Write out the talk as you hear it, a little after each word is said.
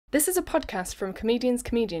This is a podcast from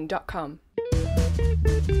comedianscomedian.com.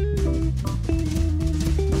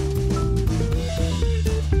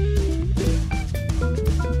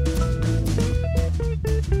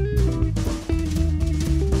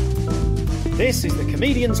 This is the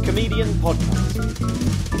Comedian's Comedian podcast.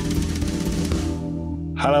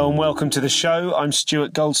 Hello and welcome to the show. I'm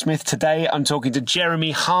Stuart Goldsmith. Today I'm talking to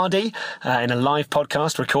Jeremy Hardy in a live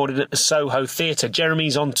podcast recorded at the Soho Theatre.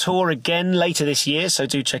 Jeremy's on tour again later this year, so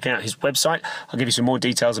do check out his website. I'll give you some more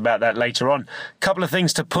details about that later on. Couple of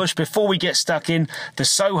things to push before we get stuck in. The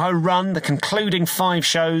Soho run, the concluding 5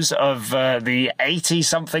 shows of the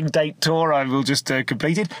 80-something date tour I will just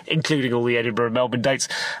completed, including all the Edinburgh and Melbourne dates,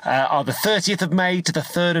 are the 30th of May to the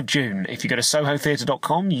 3rd of June. If you go to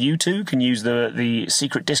sohotheatre.com, you too can use the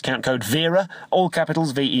secret discount code VERA, all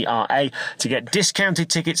capitals VERA, to get discounted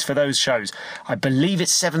tickets for those shows. I believe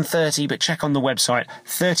it's 7:30, but check on the website.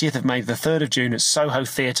 30th of May, the 3rd of June at Soho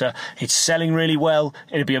Theatre. It's selling really well.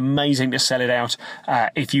 It'd be amazing to sell it out.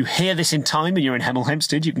 If you hear this in time and you're in Hemel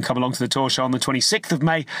Hempstead, you can come along to the tour show on the 26th of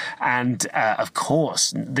May. And of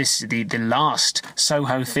course, the last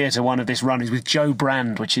Soho Theatre one of this run is with Joe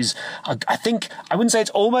Brand, which is, I think, I wouldn't say it's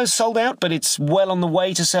almost sold out, but it's well on the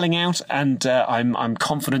way to selling out. And I'm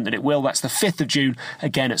confident that it will. That's the 5th of June,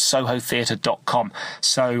 again at sohotheatre.com.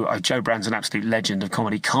 So Joe Brand's an absolute legend of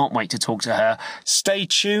comedy. Can't wait to talk to her. Stay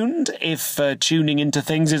tuned if tuning into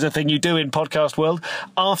things is a thing you do in podcast world.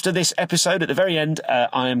 After this episode, at the very end,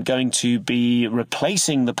 I am going to be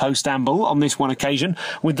replacing the post-amble on this one occasion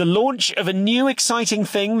with the launch of a new exciting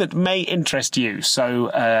thing that may interest you. So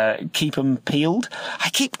keep them peeled.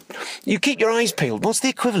 You keep your eyes peeled. What's the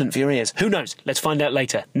equivalent for your ears? Who knows? Let's find out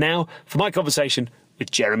later. Now, for my conversation with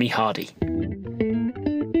Jeremy Hardy.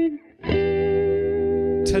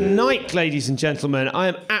 Tonight, ladies and gentlemen, I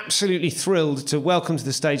am absolutely thrilled to welcome to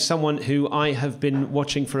the stage someone who I have been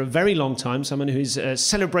watching for a very long time, someone who is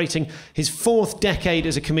celebrating his 4th decade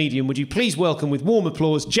as a comedian. Would you please welcome with warm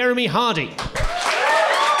applause, Jeremy Hardy.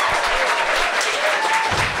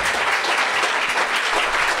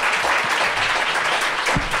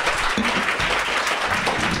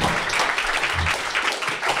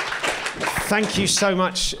 Thank you so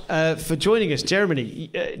much for joining us,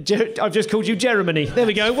 Jeremy. I've just called you Jeremy. There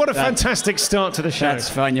we go. What a fantastic start to the show. That's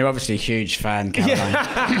fine. You're obviously a huge fan, Caroline.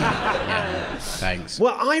 Yeah, thanks.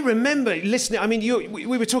 Well, I remember listening. I mean, we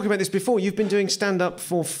were talking about this before. You've been doing stand-up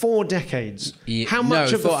for 4 decades. Yeah, How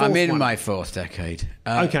much of the 4th I'm in one? my 4th decade.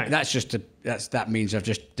 Okay. That means I've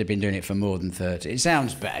just been doing it for more than 30. It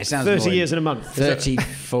sounds bad. It sounds 30 years in a month.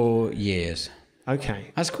 34 years.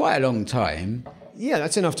 Okay. That's quite a long time. Yeah,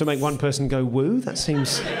 that's enough to make one person go woo. That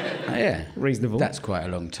seems reasonable. That's quite a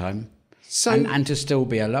long time. So and to still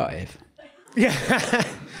be alive. Yeah,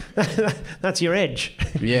 that's your edge.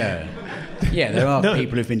 Yeah. Yeah, there are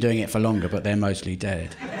people who've been doing it for longer, but they're mostly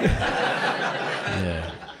dead. Yeah.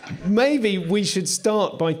 Maybe we should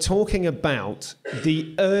start by talking about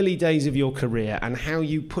the early days of your career and how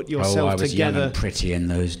you put yourself I was together. young and pretty in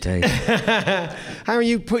those days. How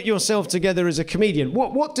you put yourself together as a comedian.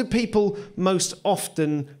 What do people most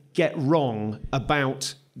often get wrong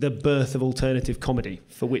about the birth of alternative comedy,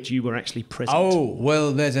 for which you were actually present? Oh,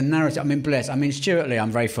 well, there's a narrative. I mean, bless. I mean, Stuart Lee, I'm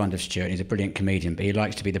very fond of Stuart. He's a brilliant comedian, but he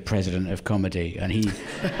likes to be the president of comedy. And he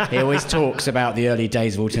always talks about the early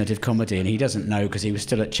days of alternative comedy, and he doesn't know because he was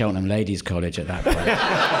still at Cheltenham Ladies College at that point.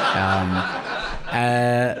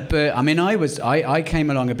 But I mean, I came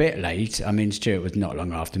along a bit late. I mean, Stuart was not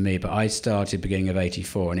long after me, but I started beginning of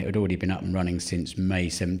 '84, and it had already been up and running since May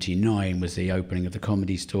 '79 was the opening of the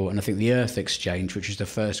Comedy Store, and I think the Earth Exchange, which is the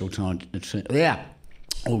first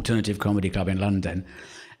alternative comedy club in London,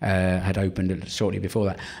 had opened shortly before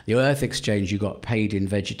that. The Earth Exchange, you got paid in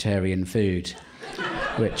vegetarian food,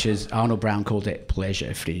 which is, Arnold Brown called it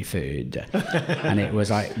pleasure-free food. And it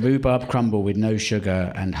was like rhubarb crumble with no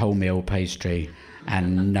sugar and wholemeal pastry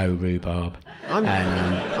and no rhubarb.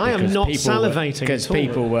 I am not salivating because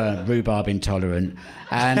people were rhubarb intolerant.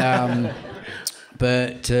 And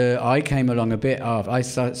but I came along a bit after.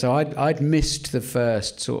 So I'd missed the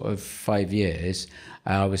first sort of 5 years.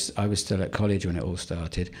 I was still at college when it all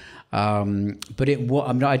started. But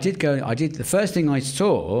I did. The first thing I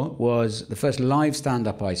saw was the first live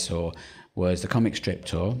stand-up I saw was the comic strip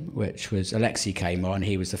tour, which was Alexi came on.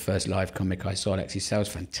 He was the first live comic I saw. Alexi Sales,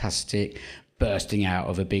 fantastic, bursting out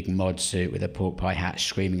of a big mod suit with a pork pie hat,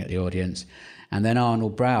 screaming at the audience. And then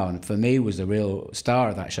Arnold Brown, for me, was the real star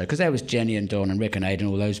of that show, because there was Jenny and Dawn and Rick and Aid and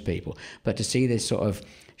all those people. But to see this sort of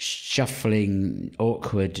shuffling,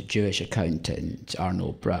 awkward Jewish accountant,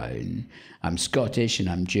 Arnold Brown, I'm Scottish and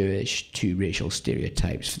I'm Jewish, 2 racial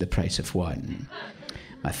stereotypes for the price of 1.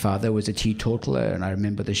 My father was a teetotaler, and I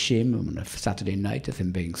remember the shim on a Saturday night of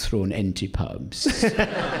him being thrown into pubs.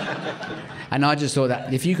 And I just thought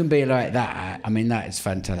that if you can be like that, I mean, that is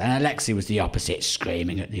fantastic. And Alexei was the opposite,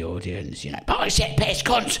 screaming at the audience, you know, bullshit, piss,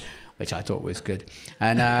 cunt, which I thought was good.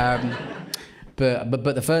 And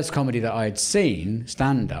but the first comedy that I'd seen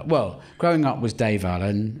stand up, well, growing up was Dave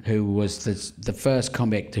Allen, who was the first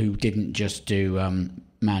comic who didn't just do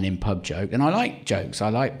man in pub joke. And I like jokes. I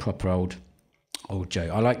like proper old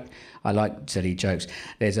joke. I like silly jokes.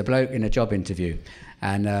 There's a bloke in a job interview,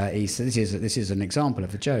 and he says, "This is an example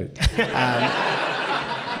of a joke."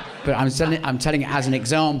 But I'm telling it as an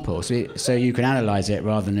example, so you can analyse it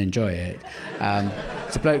rather than enjoy it.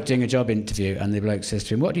 It's a bloke doing a job interview, and the bloke says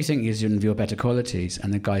to him, "What do you think is one of your better qualities?"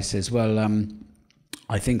 And the guy says, "Well,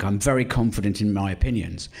 I think I'm very confident in my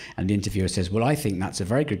opinions." And the interviewer says, "Well, I think that's a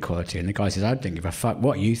very good quality." And the guy says, "I don't give a fuck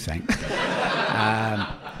what you think."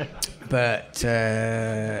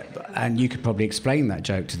 And you could probably explain that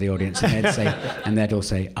joke to the audience, and they'd all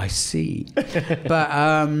say, "I see."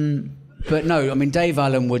 But no, I mean, Dave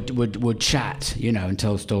Allen would chat, you know, and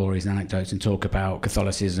tell stories and anecdotes and talk about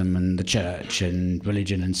Catholicism and the church and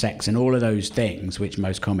religion and sex and all of those things, which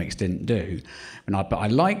most comics didn't do. But I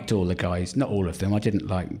liked all the guys, not all of them. I didn't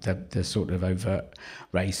like the sort of overt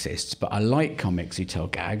racists, but I like comics who tell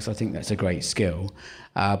gags. I think that's a great skill.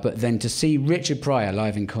 But then to see Richard Pryor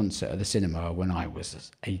live in concert at the cinema when I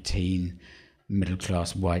was 18,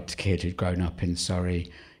 middle-class white kid who'd grown up in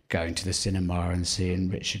Surrey, going to the cinema and seeing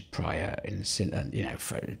Richard Pryor in you know,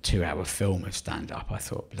 for a 2-hour film of stand-up, I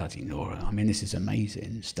thought, bloody Nora, I mean, this is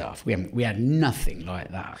amazing stuff. We had nothing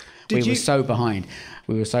like that. We were so behind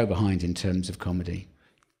in terms of comedy.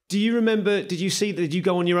 Do you remember, did you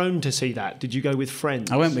go on your own to see that? Did you go with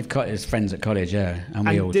friends? I went with friends at college, yeah.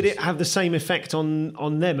 And did it have the same effect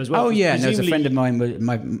on them as well? Oh, yeah. There was a friend of mine,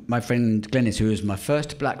 my friend Glennis, who was my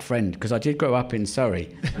first black friend, because I did grow up in Surrey.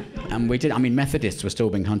 And Methodists were still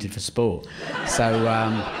being hunted for sport. So,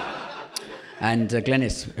 and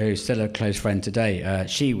Glennis, who's still a close friend today,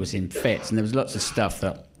 she was in fits. And there was lots of stuff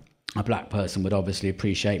that a black person would obviously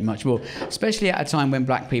appreciate much more, especially at a time when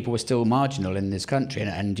black people were still marginal in this country,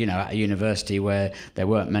 and you know, at a university where there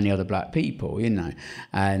weren't many other black people, you know,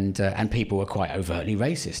 and people were quite overtly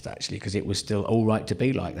racist actually, because it was still all right to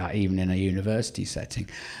be like that even in a university setting.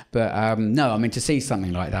 But no, I mean, to see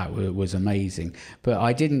something like that was amazing. But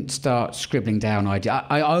I didn't start scribbling down ideas.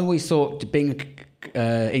 I always thought being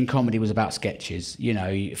in comedy was about sketches, you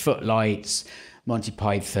know, Footlights, Monty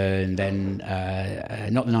Python, then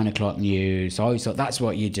not the 9 o'clock news. I always thought that's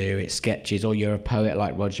what you do, it's sketches, or you're a poet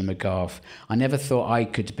like Roger McGough. I never thought I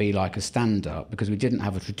could be like a stand-up, because we didn't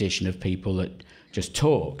have a tradition of people that just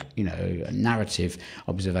talk, you know, narrative,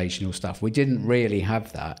 observational stuff. We didn't really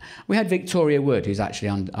have that. We had Victoria Wood, who's actually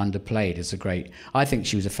underplayed as I think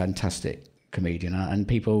she was a fantastic comedian, and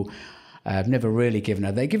people I've never really given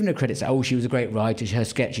her. They've given her credit. Oh, she was a great writer. Her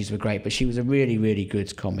sketches were great, but she was a really, really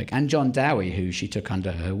good comic. And John Dowie, who she took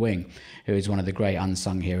under her wing, who is one of the great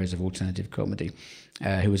unsung heroes of alternative comedy,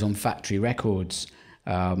 who was on Factory Records,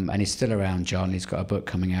 and he's still around. John, he's got a book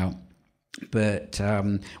coming out. But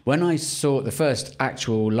when I saw the first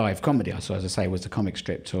actual live comedy I saw, as I say, was the comic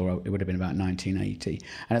strip tour. It would have been about 1980,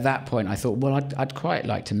 and at that point I thought, well, I'd quite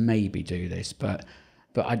like to maybe do this, but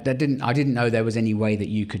I didn't know there was any way that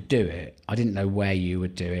you could do it. I didn't know where you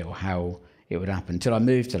would do it or how it would happen until I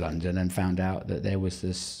moved to London and found out that there was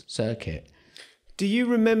this circuit. Do you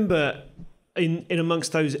remember in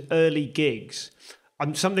amongst those early gigs?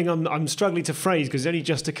 I'm struggling to phrase because it only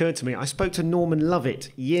just occurred to me. I spoke to Norman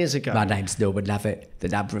Lovett years ago. My name's Norman Lovett. The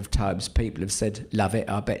number of times people have said, "Love it,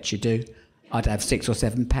 I bet you do." I'd have 6 or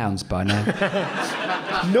 7 pounds by now.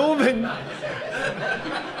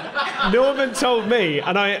 Norman told me,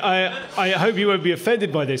 and I hope you won't be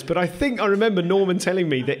offended by this, but I think I remember Norman telling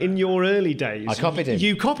me that in your early days... I copied him.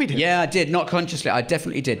 You copied him? Yeah, I did, not consciously. I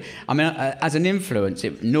definitely did. I mean, as an influence,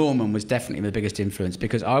 Norman was definitely the biggest influence,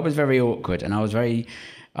 because I was very awkward, and I was very...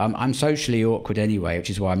 I'm socially awkward anyway, which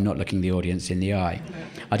is why I'm not looking the audience in the eye.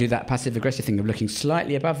 I do that passive-aggressive thing of looking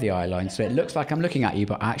slightly above the eye line, so it looks like I'm looking at you,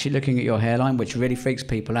 but actually looking at your hairline, which really freaks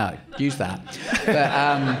people out. Use that.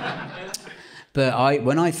 But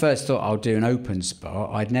when I first thought I'll do an open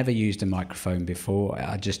spot, I'd never used a microphone before.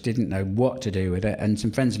 I just didn't know what to do with it. And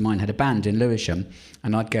some friends of mine had a band in Lewisham,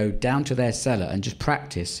 and I'd go down to their cellar and just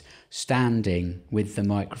practice standing with the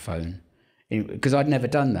microphone, because I'd never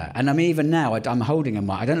done that. And I mean, even now, I'm holding a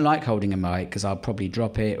mic. I don't like holding a mic because I'll probably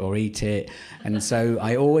drop it or eat it. And so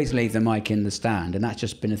I always leave the mic in the stand. And that's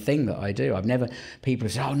just been a thing that I do. People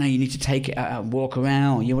have said, "Oh, no, you need to take it out and walk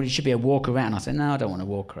around. It should be a walk around." I said, "No, I don't want to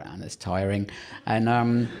walk around. It's tiring." And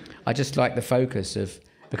I just like the focus of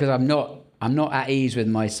because I'm not at ease with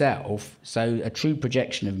myself. So a true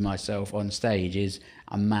projection of myself on stage is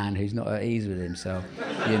a man who's not at ease with himself,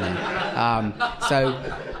 you know.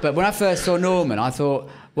 But when I first saw Norman, I thought,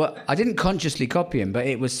 well, I didn't consciously copy him, but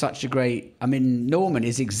it was such a great... I mean, Norman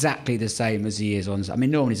is exactly the same as he is on... I mean,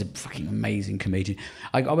 Norman is a fucking amazing comedian.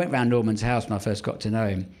 I went round Norman's house when I first got to know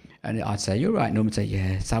him, and I'd say, "You're right," Norman would say,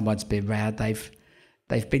 "Yeah, someone's been round.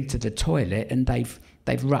 They've been to the toilet and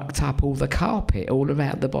they've rucked up all the carpet all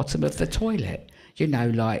around the bottom of the toilet. You know,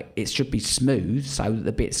 like, it should be smooth so that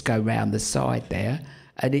the bits go round the side there,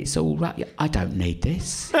 and it's all right. I don't need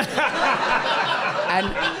this." And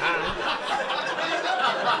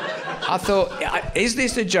I thought, is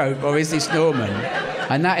this a joke or is this Norman?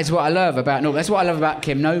 And that is what I love about Norman. That's what I love about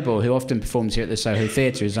Kim Noble, who often performs here at the Soho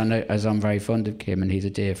Theatre, as I'm very fond of Kim, and he's a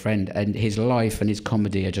dear friend. And his life and his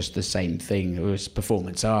comedy are just the same thing. It was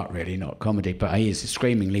performance art, really, not comedy. But he is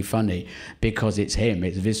screamingly funny because it's him.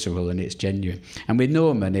 It's visceral and it's genuine. And with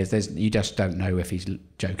Norman, you just don't know if he's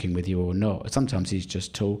joking with you or not. Sometimes he's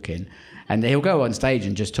just talking. And he'll go on stage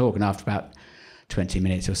and just talk, and after about 20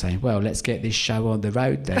 minutes he'll say, "Well, let's get this show on the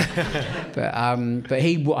road then."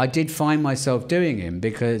 I did find myself doing him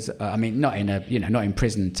because I mean, not in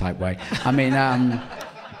prison type way. I mean,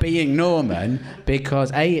 being Norman,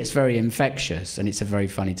 because it's very infectious and it's a very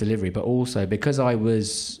funny delivery, but also because I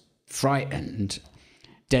was frightened.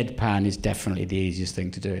 Deadpan is definitely the easiest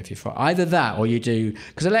thing to do if you're frightened. Either that or you do,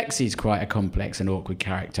 because Alexi's quite a complex and awkward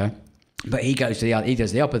character. But he does the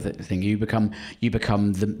opposite thing. You become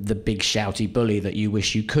the big shouty bully that you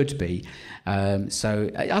wish you could be.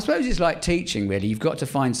 So I suppose it's like teaching, really. You've got to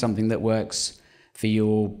find something that works for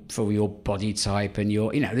your body type and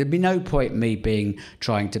there'd be no point me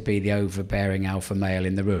trying to be the overbearing alpha male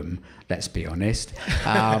in the room. Let's be honest.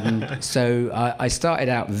 So I started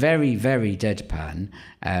out very, very deadpan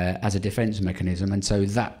as a defence mechanism, and so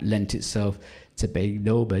that lent itself to being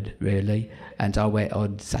Norman, really. And I went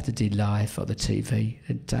on Saturday Live on the TV,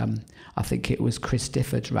 and I think it was Chris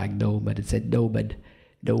Difford rang Norman and said, Norman,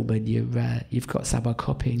 you've got someone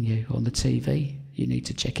copying you on the TV. You need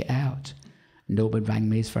to check it out." Norman rang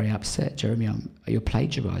me. He's very upset. "Jeremy, you're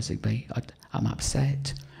plagiarising me. I'm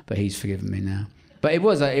upset." But he's forgiven me now. But I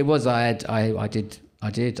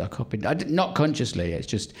copied. I did not consciously. It's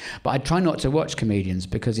just, but I try not to watch comedians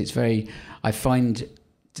because it's very. I find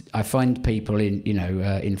people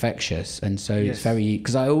infectious, and so yes. It's very,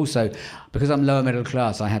 because I'm lower middle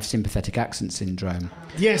class, I have sympathetic accent syndrome.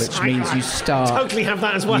 Yes, which means you start totally have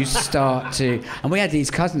that as well. You start to, and we had these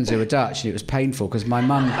cousins who were Dutch, and it was painful because my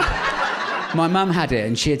mum had it,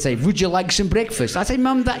 and she'd say, "Would you like some breakfast?" I'd say,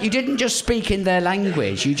 "Mum, that you didn't just speak in their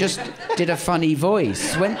language, you just did a funny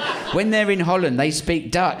voice. When they're in Holland, they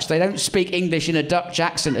speak Dutch. They don't speak English in a Dutch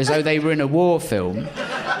accent as though they were in a war film."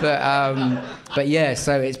 But yeah,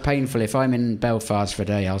 so it's painful. If I'm in Belfast for a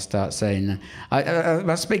day, I'll start saying... I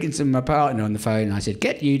was speaking to my partner on the phone, and I said,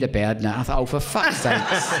 "Get you to bed now." I thought, oh, for fuck's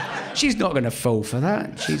sakes. She's not going to fall for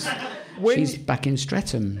that. She's back in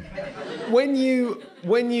Streatham. When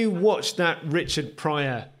you watched that Richard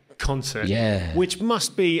Pryor concert, yeah, which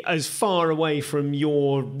must be as far away from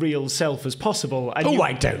your real self as possible. And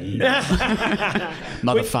I don't know.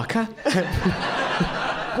 Motherfucker.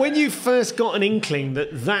 When you first got an inkling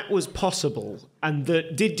that was possible, and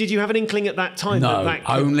did you have an inkling at that time? No,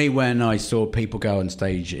 only when I saw people go on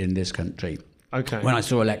stage in this country. Okay. When I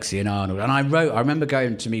saw Alexi and Arnold, and I remember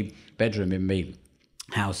going to my bedroom in my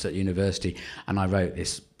house at university, and I wrote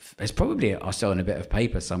this. It's probably still on a bit of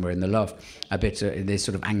paper somewhere in the loft, a bit of this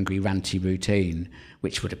sort of angry, ranty routine,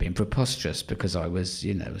 which would have been preposterous because I was,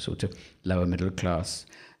 a sort of lower middle class,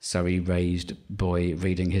 Surrey-raised boy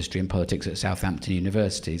reading history and politics at Southampton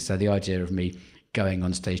University. So the idea of me going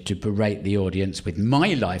on stage to berate the audience with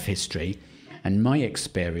my life history and my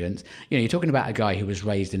experience, you're talking about a guy who was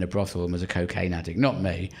raised in a brothel and was a cocaine addict, not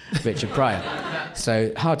me, Richard Pryor.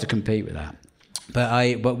 So hard to compete with that.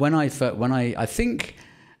 But when I think.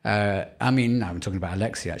 I'm talking about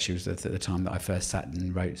Alexi, actually. It was the time that I first sat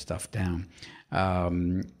and wrote stuff down.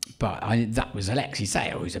 That was Alexi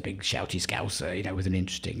Sale, who's a big shouty scouser, with an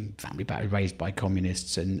interesting family background, raised by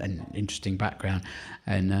communists and an interesting background.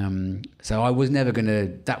 And so I was never going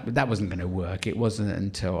to, that wasn't going to work. It wasn't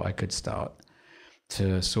until I could start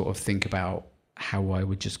to sort of think about how I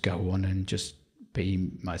would just go on and just be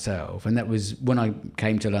myself. And that was when I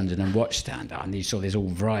came to London and watched stand-up, and you saw this whole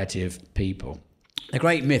variety of people. the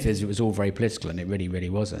great myth is it was all very political, and it really, really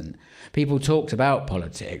wasn't. People talked about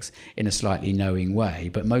politics in a slightly knowing way,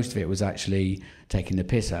 but most of it was actually taking the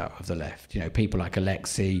piss out of the left. You know, people like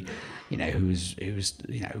Alexei, you know, who was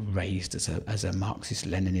raised as a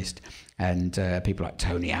Marxist-Leninist, and people like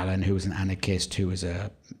Tony Allen, who was an anarchist, who was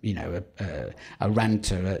a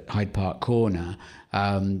ranter at Hyde Park Corner.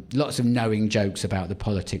 Lots of knowing jokes about the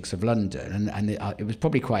politics of London, and it was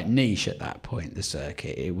probably quite niche at that point, the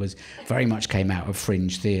circuit. It was very much came out of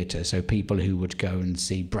fringe theatre, so people who would go and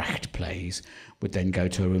see Brecht plays would then go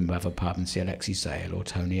to a room above a pub and see Alexei Sayle or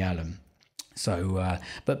Tony Allen. So,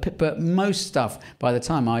 but most stuff, by the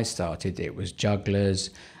time I started, it was jugglers.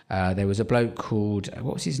 There was a bloke called,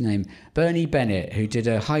 what was his name? Bernie Bennett, who did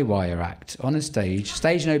a high wire act on a stage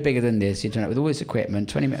no bigger than this. You'd done it with all this equipment,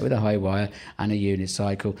 20 minutes with a high wire and a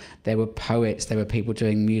unicycle. There were poets, there were people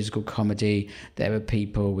doing musical comedy, there were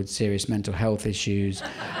people with serious mental health issues,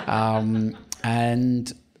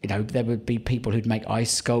 and you know, there would be people who'd make ice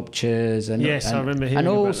sculptures and I remember hearing and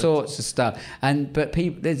all about sorts of stuff. But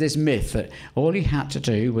there's this myth that all you had to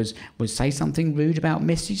do was say something rude about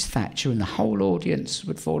Mrs. Thatcher, and the whole audience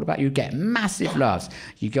would fall about. You'd get massive laughs.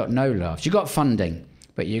 You got no laughs. You got funding,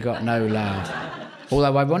 but you got no laughs.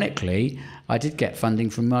 Although ironically, I did get funding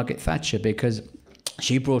from Margaret Thatcher because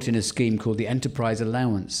she brought in a scheme called the Enterprise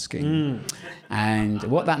Allowance Scheme. And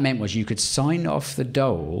what that meant was you could sign off the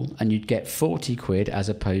dole and you'd get 40 quid as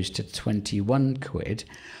opposed to 21 quid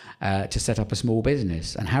to set up a small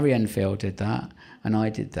business. And Harry Enfield did that, and I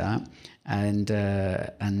did that. And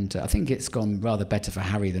I think it's gone rather better for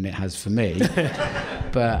Harry than it has for me.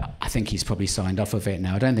 But I think he's probably signed off of it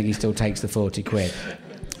now. I don't think he still takes the 40 quid,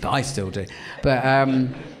 but I still do.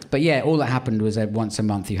 But yeah, all that happened was that once a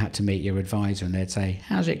month you had to meet your advisor, and they'd say,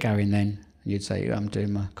 "How's it going then?" And you'd say, "I'm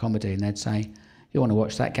doing my comedy," and they'd say, "You want to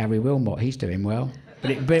watch that Gary Wilmot? He's doing well."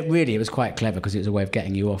 But really, it was quite clever because it was a way of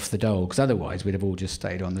getting you off the dole. Because otherwise, we'd have all just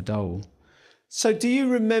stayed on the dole. So, do you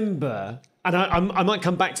remember? And I might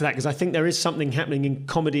come back to that because I think there is something happening in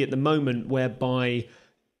comedy at the moment whereby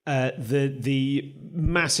the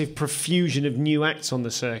massive profusion of new acts on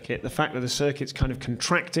the circuit, the fact that the circuit's kind of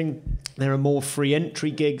contracting, there are more free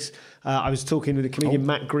entry gigs. I was talking with the comedian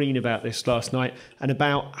Matt Green about this last night and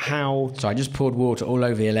about how... So I just poured water all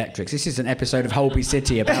over the electrics. This is an episode of Holby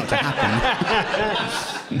City about to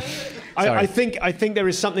happen. I think there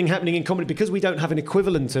is something happening in comedy because we don't have an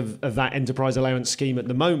equivalent of that enterprise allowance scheme at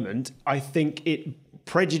the moment. I think it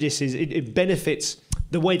prejudices, it benefits...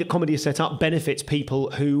 The way that comedy is set up benefits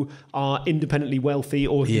people who are independently wealthy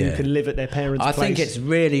or who can live at their parents' place. I think it's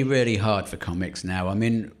really, really hard for comics now. I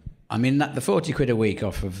mean that the 40 quid a week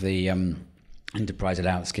off of the enterprise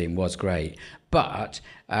allowance scheme was great, but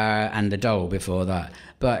and the dole before that.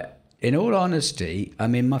 But in all honesty, I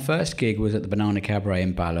mean, my first gig was at the Banana Cabaret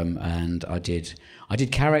in Balham, and I did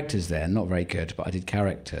characters there. Not very good, but I did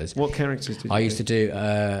characters. What characters did you do? I used to do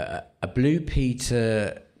a Blue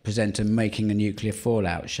Peter presenter making a nuclear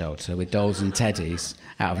fallout shelter with dolls and teddies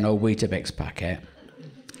out of an old Weetabix packet.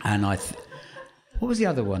 And what was the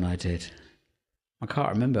other one I did? I can't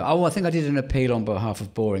remember. Oh, I think I did an appeal on behalf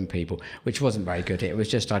of boring people, which wasn't very good. It was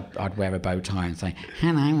just I'd wear a bow tie and say,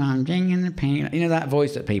 "Hello, I'm doing an appeal." You know, that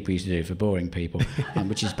voice that people used to do for boring people,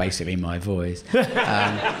 which is basically my voice. Yeah,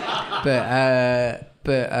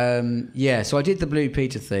 so I did the Blue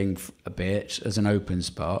Peter thing a bit as an open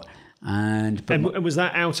spot. And was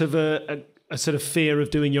that out of a sort of fear of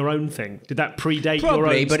doing your own thing? Did that predate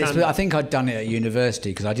probably, your own but I think I'd done it at university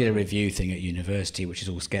because I did a review thing at university, which is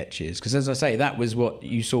all sketches. Because as I say, that was what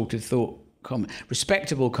you sort of thought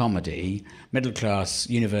respectable comedy, middle class,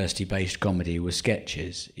 university based comedy was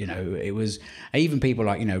sketches. You know, it was even people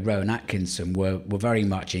like Rowan Atkinson were very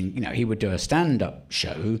much in. He would do a stand up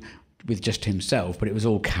show with just himself, but it was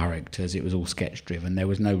all characters. It was all sketch driven. There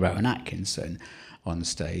was no Rowan Atkinson on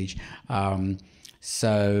stage. We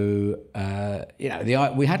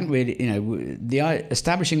hadn't really,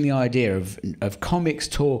 establishing the idea of comics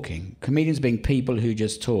talking, comedians being people who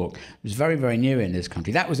just talk, was very, very new in this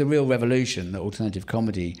country. That was a real revolution that alternative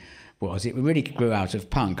comedy was. It really grew out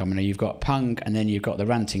of punk. I mean, you've got punk, and then you've got the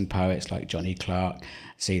ranting poets like Johnny Clark,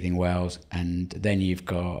 Seething Wells, and then you've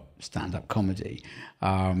got stand-up comedy.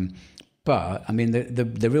 But, I mean,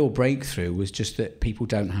 the real breakthrough was just that people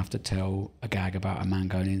don't have to tell a gag about a man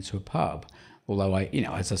going into a pub. Although,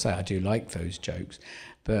 as I say, I do like those jokes.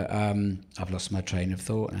 But I've lost my train of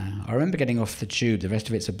thought now. I remember getting off the tube. The rest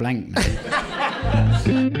of it's a blank now.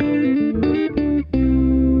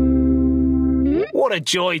 What What a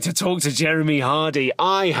joy to talk to Jeremy Hardy.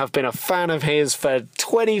 I have been a fan of his for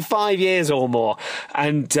 25 years or more.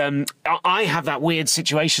 And I have that weird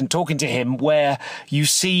situation talking to him where you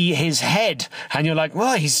see his head and you're like,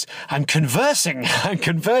 well, I'm conversing. I'm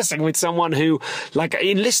conversing with someone who, like,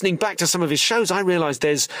 in listening back to some of his shows, I realised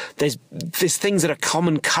there's things that are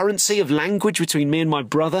common currency of language between me and my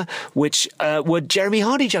brother, which were Jeremy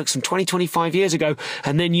Hardy jokes from 25 years ago.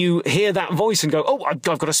 And then you hear that voice and go, oh, I've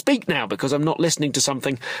got to speak now because I'm not listening to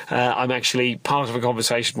something. I'm actually part of a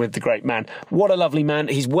conversation with the great man. What a lovely man.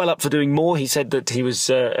 He's well up for doing more. He said that he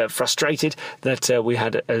was frustrated that we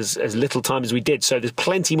had as little time as we did. So there's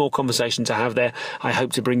plenty more conversation to have there. I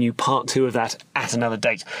hope to bring you part 2 of that at another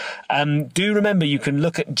date. Do remember you can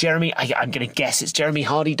look at Jeremy. I'm going to guess it's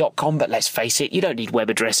jeremyhardy.com, but let's face it, you don't need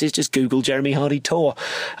web addresses. Just Google Jeremy Hardy Tour.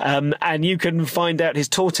 And you can find out his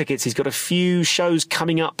tour tickets. He's got a few shows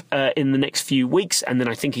coming up in the next few weeks, and then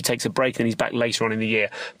I think he takes a break and he's back later on in the year.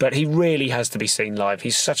 But he really has to be seen live.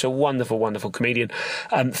 He's such a wonderful, wonderful comedian.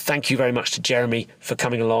 Thank you very much to Jeremy for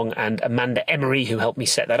coming along, and Amanda Emery, who helped me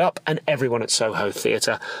set that up, and everyone at Soho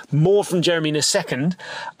Theatre. More from Jeremy in a second.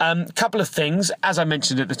 Couple of things. As I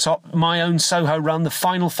mentioned at the top, my own Soho run, the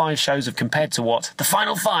final 5 shows of Compared to What? The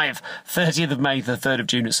final 5, 30th of May, the 3rd of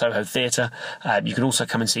June at Soho Theatre. You can also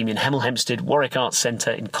come and see me in Hemel Hempstead, Warwick Arts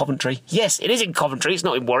Centre in Coventry. Yes, it is in Coventry, it's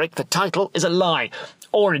not in Warwick. The title is a lie.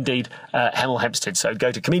 Or indeed Hemel Hempstead. So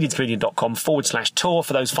go to comedianscomedian.com/tour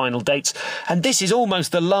for those final dates. And this is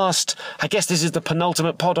almost the last, I guess this is the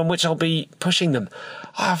penultimate pod on which I'll be pushing them.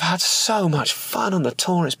 I've had so much fun on the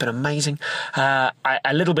tour. It's been amazing. A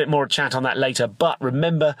little bit more chat on that later. But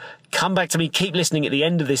remember, come back to me. Keep listening at the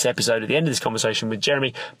end of this episode, at the end of this conversation with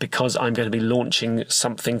Jeremy, because I'm going to be launching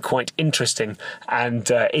something quite interesting.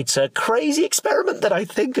 And it's a crazy experiment that I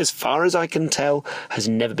think, as far as I can tell, has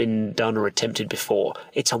never been done or attempted before.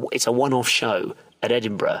 It's a one-off show at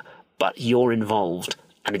Edinburgh, but you're involved.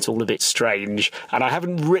 And it's all a bit strange. And I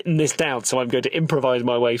haven't written this down, so I'm going to improvise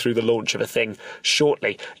my way through the launch of a thing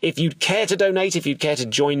shortly. If you'd care to donate, if you'd care to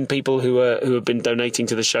join people who have been donating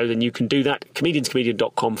to the show, then you can do that.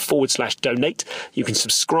 comedianscomedian.com/donate. You can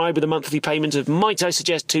subscribe with a monthly payment of, might I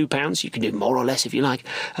suggest, £2. You can do more or less if you like,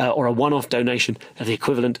 or a one-off donation of the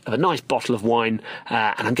equivalent of a nice bottle of wine.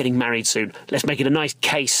 And I'm getting married soon. Let's make it a nice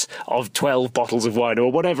case of 12 bottles of wine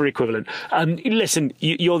or whatever equivalent. Listen,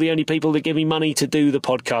 you're the only people that give me money to do the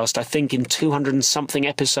podcast. I think in 200 and something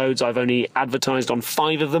episodes I've only advertised on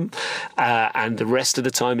 5 of them, and the rest of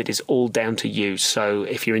the time it is all down to you. So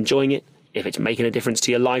if you're enjoying it, if it's making a difference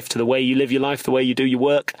to your life, to the way you live your life, the way you do your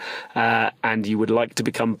work, and you would like to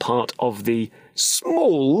become part of the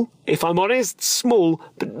small, if I'm honest, small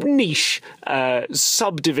but niche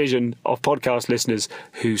subdivision of podcast listeners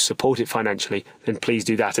who support it financially, then please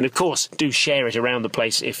do that. And of course, do share it around the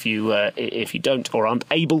place if you don't or aren't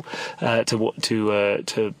able to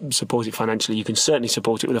support it financially. You can certainly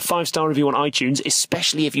support it with a 5-star review on iTunes,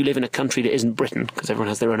 especially if you live in a country that isn't Britain, because everyone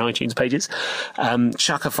has their own iTunes pages.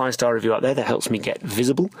 Chuck a 5-star review out there. That helps me get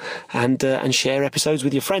visible, and share episodes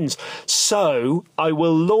with your friends. So I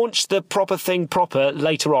will launch the proper thing proper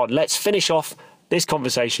later on. Let's finish off this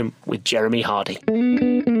conversation with Jeremy Hardy.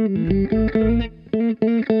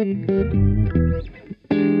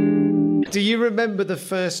 Do you remember the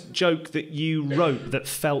first joke that you wrote that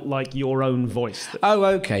felt like your own voice? Oh,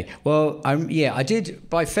 okay. Well, yeah, I did.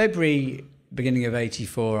 By February, beginning of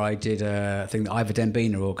 '84, I did a thing that Ivor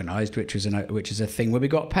Dembina organised, which is a thing where we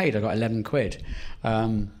got paid. I got 11 quid.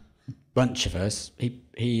 Bunch of us.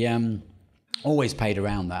 He always paid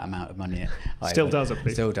around that amount of money. Still does,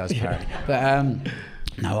 apparently. Still does, apparently. But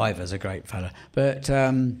no, Ivor's a great fella. But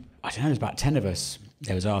I don't know, there's about 10 of us.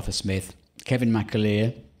 There was Arthur Smith, Kevin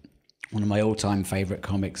McAleer, one of my all-time favourite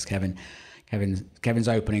comics. Kevin's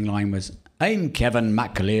opening line was, "I'm Kevin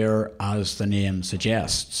McAleer, as the name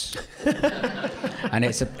suggests." And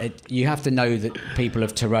you have to know that people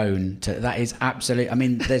of Tyrone. That is absolute. I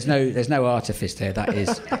mean, there's no artifice there. That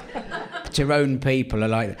is. Tyrone people are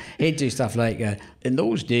like, he'd do stuff like, in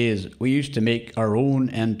those days we used to make our own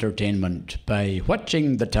entertainment by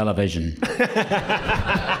watching the television.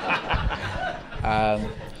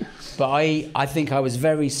 But I think I was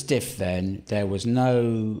very stiff then. It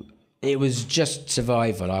was just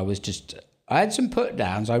survival. I had some put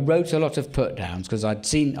downs. I wrote a lot of put downs because I'd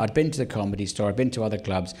been to the Comedy Store, I'd been to other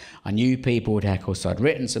clubs, I knew people would heckle, so I'd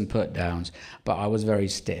written some put downs, but I was very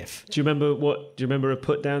stiff. Do you remember a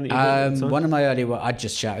put down that you wrote at the time? One of my early I'd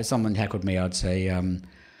just shout, if someone heckled me, I'd say, "I'm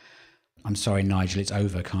sorry, Nigel, it's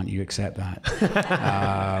over, can't you accept that?"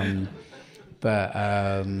 But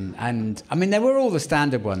and I mean, there were all the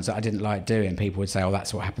standard ones that I didn't like doing. People would say, "Oh,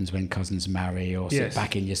 that's what happens when cousins marry," or "Sit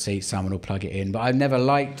back in your seat, someone will plug it in." But I never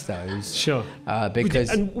liked those. Sure.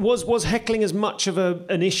 Because and was heckling as much of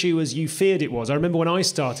an issue as you feared it was? I remember when I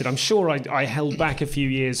started, I'm sure I held back a few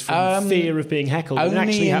years from fear of being heckled.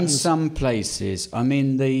 Only in some places. I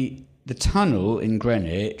mean, the tunnel in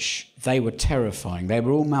Greenwich, they were terrifying. They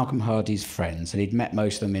were all Malcolm Hardy's friends, and he'd met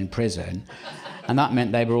most of them in prison. And that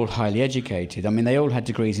meant they were all highly educated. I mean, they all had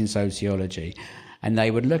degrees in sociology, and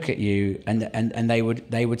they would look at you and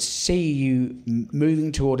they would see you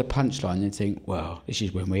moving toward a punchline and think, well, this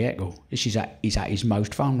is when we heckle. He's at his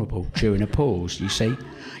most vulnerable during a pause. You see,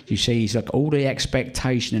 he's like all the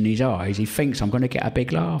expectation in his eyes. He thinks I'm going to get a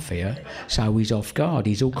big laugh here, so he's off guard.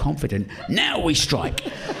 He's all confident. Now we strike.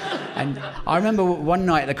 And I remember one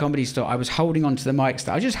night at the Comedy Store, I was holding onto the mic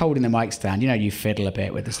stand. I was just holding the mic stand. You know, you fiddle a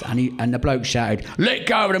bit with the stand. And the bloke shouted, "Let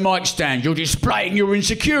go of the mic stand. You're displaying your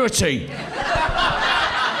insecurity."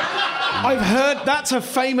 I've heard that's a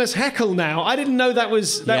famous heckle now. I didn't know that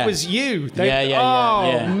was you.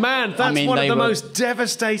 Yeah. Man, that's one of the most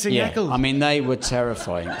devastating heckles. I mean, they were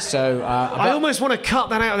terrifying. So I almost want to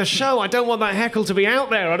cut that out of the show. I don't want that heckle to be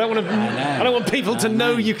out there. I don't want people to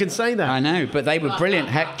know you can say that. I know, but they were brilliant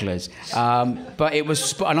hecklers. But it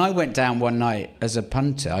was, and I went down one night as a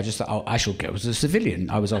punter. I just thought, oh, I shall go as a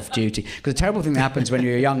civilian. I was off duty. Because the terrible thing that happens when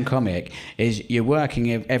you're a young comic is you're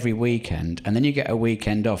working every weekend, and then you get a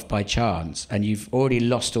weekend off by chance. And you've already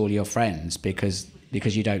lost all your friends because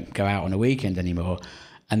you don't go out on a weekend anymore,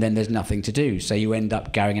 and then there's nothing to do, so you end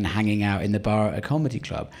up going and hanging out in the bar at a comedy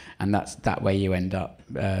club, and that way you end up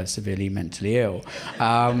severely mentally ill.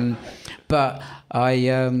 But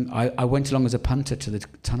I went along as a punter to the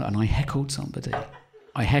tunnel and I heckled somebody.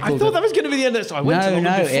 I thought that was going to be the end of it. So I went along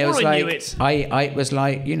before it was I like, knew it. It was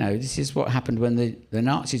like, you know, this is what happened when the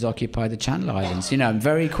Nazis occupied the Channel Islands. You know, and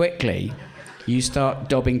very quickly you start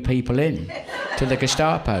dobbing people in to the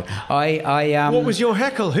Gestapo. What was your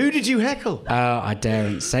heckle? Who did you heckle? I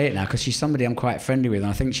daren't say it now because she's somebody I'm quite friendly with, and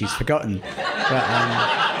I think she's forgotten.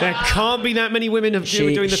 But, there can't be that many women who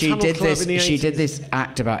were doing the Tunnel Club in the 80s. She did this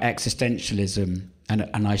act about existentialism,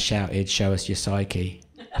 and I shouted, "Show us your psyche."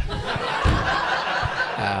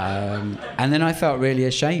 And then I felt really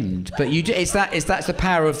ashamed. But that's the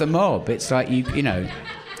power of the mob. It's like you know,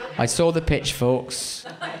 I saw the pitchforks.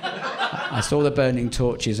 I saw the burning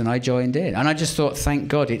torches and I joined in. And I just thought, thank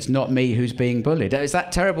God it's not me who's being bullied. It's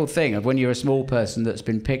that terrible thing of when you're a small person that's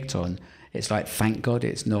been picked on. It's like, thank God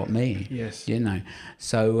it's not me. Yes. You know.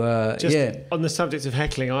 So, on the subject of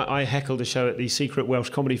heckling, I heckled a show at the Secret Welsh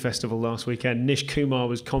Comedy Festival last weekend. Nish Kumar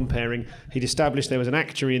was comparing. He'd established there was an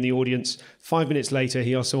actuary in the audience. 5 minutes later,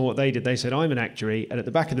 he asked someone what they did. They said, "I'm an actuary." And at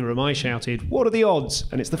the back of the room, I shouted, "What are the odds?"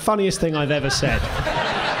 And it's the funniest thing I've ever said.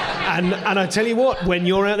 And I tell you what, when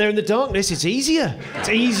you're out there in the darkness, it's easier. It's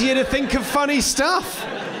easier to think of funny stuff.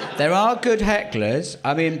 There are good hecklers.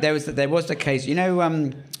 I mean, there was the case, you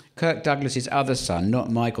know, Kirk Douglas's other son, not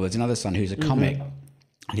Michael, there's another son who's a comic,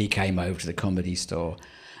 and he came over to the Comedy Store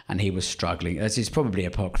and he was struggling. This is probably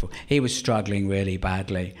apocryphal. He was struggling really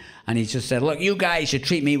badly, and he just said, "Look, you guys should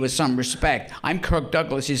treat me with some respect. I'm Kirk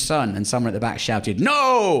Douglas's son." And someone at the back shouted,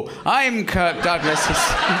 "No, I'm Kirk Douglas's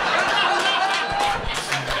son."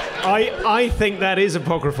 I think that is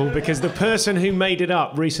apocryphal because the person who made it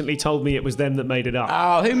up recently told me it was them that made it up.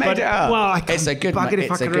 Oh, who made it up? Well, it's a good one.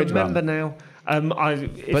 If I can remember now.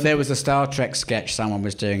 But there was a Star Trek sketch someone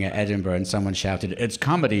was doing at Edinburgh, and someone shouted, "It's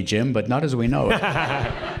comedy, Jim, but not as we know it."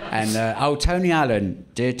 And Tony Allen,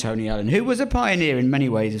 dear Tony Allen, who was a pioneer in many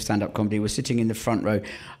ways of stand-up comedy, was sitting in the front row.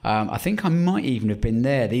 I think I might even have been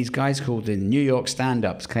there. These guys called the New York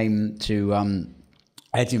Stand-Ups came to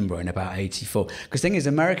Edinburgh in about 84. Because the thing is,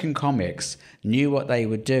 American comics knew what they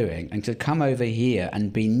were doing, and to come over here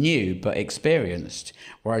and be new but experienced,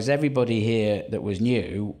 whereas everybody here that was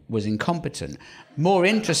new was incompetent. More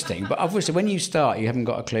interesting, but obviously when you start, you haven't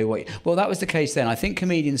got a clue what... Well, that was the case then. I think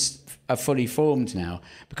comedians are fully formed now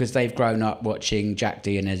because they've grown up watching Jack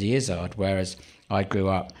Dee and Eddie Izzard, whereas I grew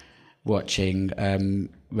up watching...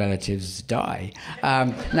 relatives die.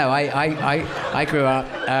 No, I grew up,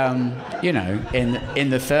 you know, in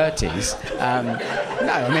the 30s.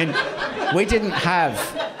 No, I mean, we didn't have,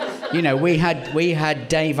 you know, we had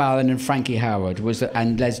Dave Allen and Frankie Howard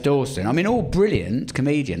and Les Dawson. I mean, all brilliant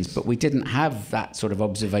comedians, but we didn't have that sort of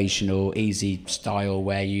observational, easy style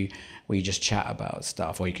where where you just chat about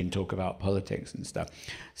stuff, or you can talk about politics and stuff.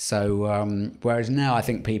 So whereas now I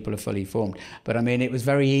think people are fully formed. But I mean, it was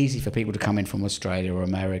very easy for people to come in from Australia or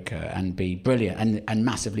America and be brilliant and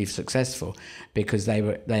massively successful because they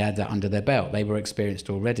had that under their belt. They were experienced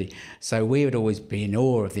already. So we would always be in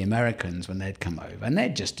awe of the Americans when they'd come over, and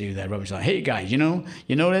they'd just do their rubbish like, hey guys, you know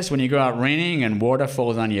this when you go out raining and water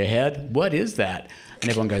falls on your head? What is that? And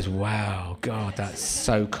everyone goes, wow, God, that's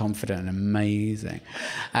so confident and amazing.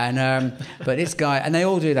 And but this guy, and they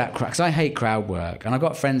all do that crowd, because I hate crowd work, and I've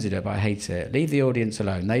got friends who do it, but I hate it. Leave the audience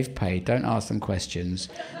alone. They've paid. Don't ask them questions.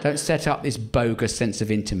 Don't set up this bogus sense of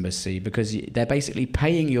intimacy, because they're basically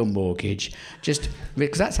paying your mortgage, just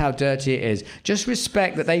because that's how dirty it is. Just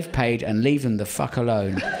respect that they've paid and leave them the fuck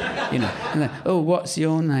alone. You know, and oh, what's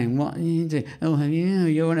your name? What do you do?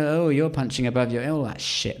 Oh, you're punching above your... all that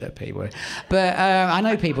shit that people... But... I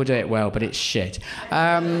know people do it well, but it's shit.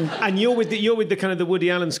 And you're with the kind of the Woody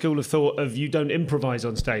Allen school of thought of you don't improvise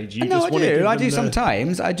on stage. You no, just I do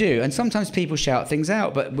sometimes. I do, and sometimes people shout things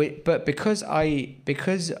out. But because I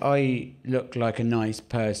look like a nice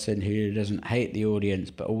person who doesn't hate the audience,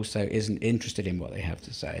 but also isn't interested in what they have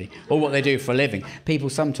to say or what they do for a living, people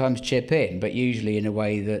sometimes chip in, but usually in a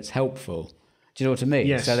way that's helpful. Do you know what I mean?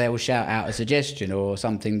 Yes. So they will shout out a suggestion or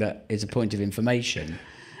something that is a point of information.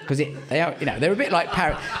 Because they're a bit like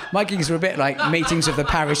my gigs are a bit like meetings of the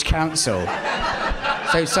parish council.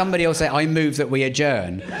 So somebody will say, "I move that we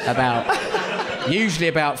adjourn," usually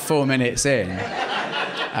about 4 minutes in,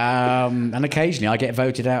 and occasionally I get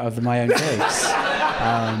voted out of my own gigs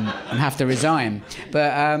and have to resign.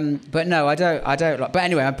 But no, I don't. But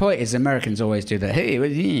anyway, my point is, Americans always do that.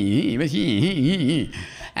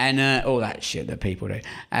 And all that shit that people do.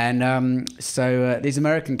 And so these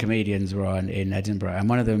American comedians were on in Edinburgh, and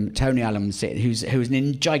one of them, Tony Allen, who's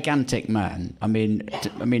a gigantic man. I mean,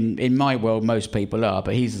 in my world, most people are,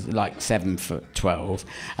 but he's like 7'12",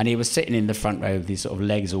 and he was sitting in the front row with his sort of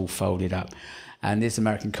legs all folded up. And this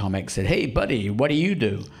American comic said, "Hey, buddy, what do you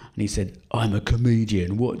do?" And he said, "I'm a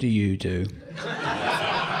comedian. What do you do?"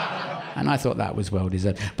 And I thought that was well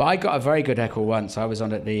deserved. But I got a very good heckle once. I was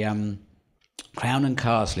on at the Crown and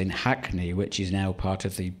Castle in Hackney, which is now part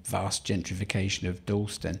of the vast gentrification of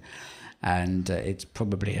Dalston, and it's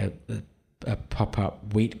probably a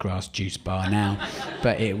pop-up wheatgrass juice bar now,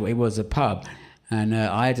 but it was a pub, and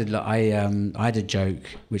I had a joke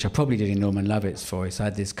which I probably did in Norman Lovett's voice. I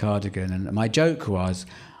had this cardigan, and my joke was,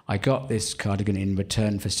 I got this cardigan in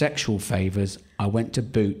return for sexual favours. I went to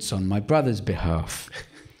Boots on my brother's behalf.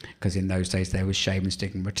 Because in those days they were shame and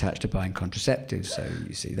stigma attached to buying contraceptives. So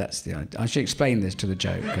you see, that's I should explain this to the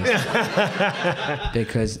joke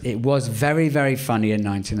because it was very, very funny in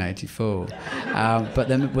 1984. But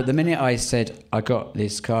the minute I said I got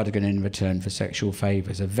this cardigan in return for sexual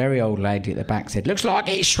favours, a very old lady at the back said, "Looks like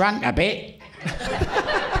it shrunk a bit."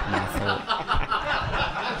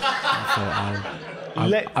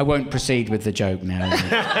 And I won't proceed with the joke now.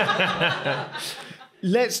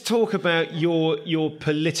 Let's talk about your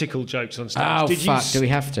political jokes on stage. Oh, fuck, do we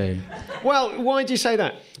have to? Well, why do you say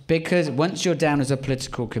that? Because once you're down as a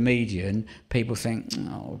political comedian, people think,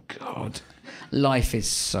 oh, God, life is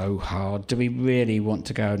so hard. Do we really want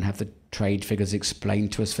to go and have the trade figures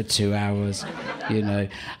explained to us for 2 hours? You know?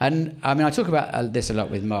 And, I mean, I talk about this a lot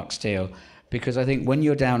with Mark Steele, because I think when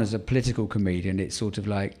you're down as a political comedian, it's sort of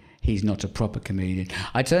like, he's not a proper comedian.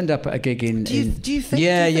 I turned up at a gig in... Do you think...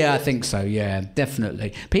 Yeah, I think so, yeah,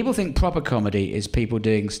 definitely. People think proper comedy is people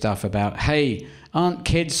doing stuff about, hey, aren't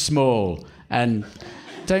kids small? And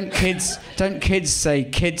don't kids say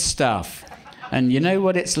kid stuff? And you know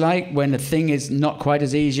what it's like when a thing is not quite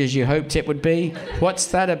as easy as you hoped it would be? What's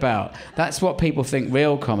that about? That's what people think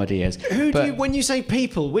real comedy is. When you say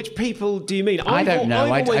people, which people do you mean? I don't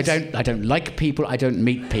know. I don't like people. I don't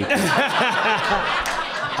meet people.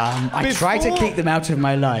 I try to keep them out of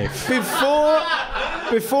my life.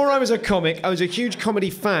 Before I was a comic, I was a huge comedy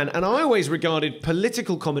fan, and I always regarded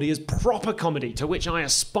political comedy as proper comedy, to which I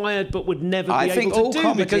aspired but would never be able to do. I think all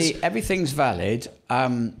comedy, everything's valid,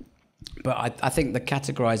 but I think the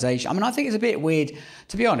categorisation... I mean, I think it's a bit weird.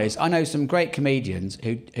 To be honest, I know some great comedians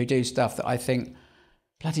who do stuff that I think...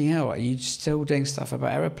 Bloody hell, are you still doing stuff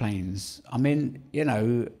about aeroplanes? I mean, you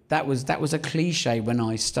know, that was a cliche when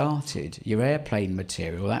I started. Your airplane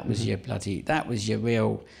material, that was your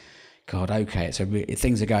real God, okay,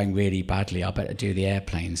 things are going really badly. I better do the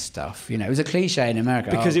airplane stuff. You know, it was a cliche in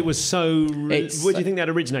America. Because it was so... where do you think that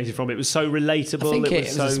originated from? It was so relatable? I think it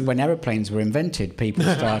was just when aeroplanes were invented, people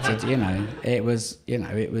started,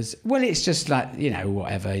 well, it's just like,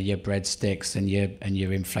 whatever, your breadsticks and your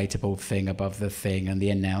inflatable thing above the thing and the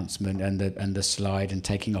announcement and the slide and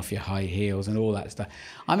taking off your high heels and all that stuff.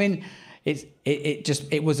 I mean...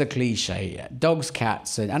 It was a cliche. Dogs,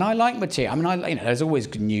 cats, and I like material. I mean, there's always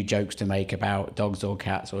new jokes to make about dogs or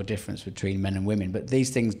cats or difference between men and women, but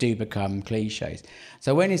these things do become cliches.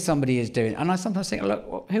 So when somebody is doing, and I sometimes think,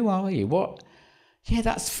 look, who are you? What? Yeah,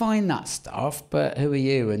 that's fine, that stuff, but who are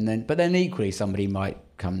you? But then equally, somebody might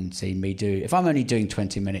come and see me do. If I'm only doing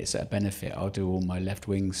 20 minutes at a benefit, I'll do all my left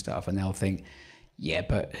wing stuff, and they'll think, yeah,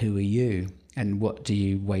 but who are you? And what do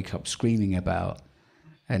you wake up screaming about?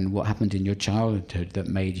 And what happened in your childhood that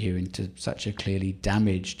made you into such a clearly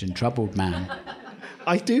damaged and troubled man?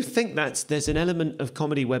 I do think there's an element of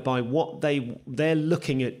comedy whereby they're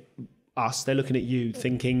looking at us, they're looking at you,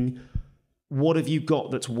 thinking, what have you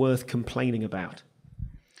got that's worth complaining about?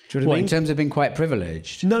 Do you know what I mean? In terms of being quite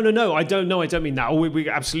privileged? No, I don't mean that. We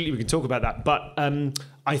absolutely, we can talk about that. But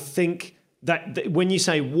I think that when you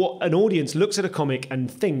say what an audience looks at a comic and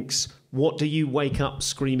thinks, what do you wake up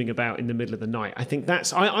screaming about in the middle of the night? I think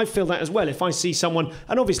I feel that as well. If I see someone,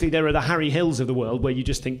 and obviously there are the Harry Hills of the world where you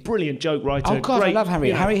just think, brilliant joke writer. Oh God, great, I love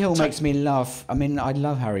Harry. Harry Hill makes me laugh. I mean, I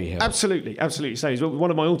love Harry Hill. Absolutely. So he's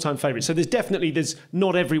one of my all-time favourites. So there's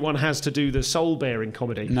not everyone has to do the soul-bearing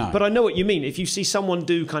comedy. No. But I know what you mean. If you see someone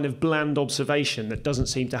do kind of bland observation that doesn't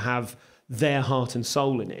seem to have their heart and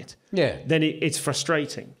soul in it, then it's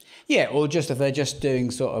frustrating. Yeah, or just if they're just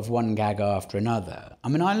doing sort of one gag after another. I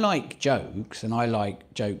mean, I like jokes, and I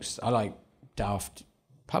like daft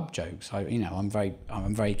pub jokes. I'm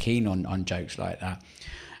very keen on jokes like that.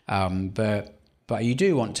 But you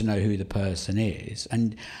do want to know who the person is.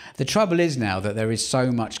 And the trouble is now that there is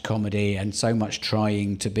so much comedy and so much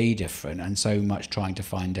trying to be different and so much trying to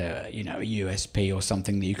find a USP or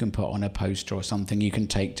something that you can put on a poster or something you can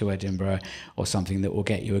take to Edinburgh or something that will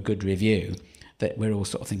get you a good review, that we're all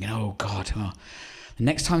sort of thinking, oh God, the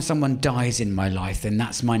next time someone dies in my life, then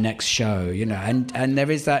that's my next show, and there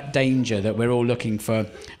is that danger that we're all looking for,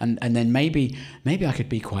 and then maybe I could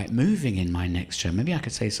be quite moving in my next show, maybe I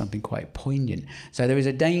could say something quite poignant. So there is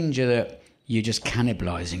a danger that you're just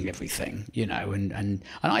cannibalizing everything, and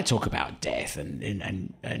I talk about death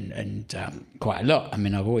and quite a lot. I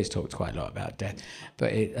mean, I've always talked quite a lot about death,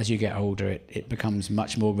 but as you get older, it becomes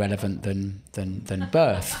much more relevant than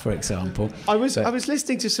birth, for example. I was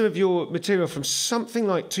listening to some of your material from something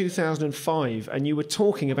like 2005, and you were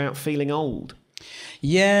talking about feeling old.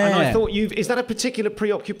 Yeah. And I thought is that a particular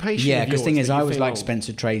preoccupation? Yeah, because the thing is, I was like old?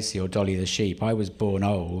 Spencer Tracy or Dolly the Sheep. I was born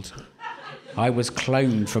old. I was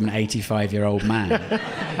cloned from an 85-year-old man.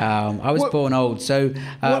 I was born old. So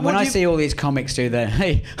when I see all these comics do that,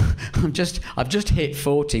 hey, I've just hit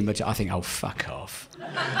 40, but I think, oh, fuck off.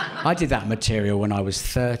 I did that material when I was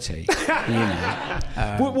 30.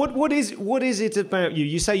 What is it about you?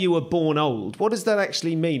 You say you were born old. What does that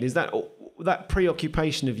actually mean? Is that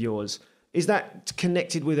preoccupation of yours? Is that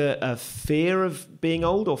connected with a fear of being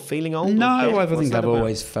old or feeling old? No, I think I've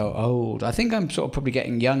always felt old. I think I'm sort of probably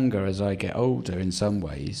getting younger as I get older in some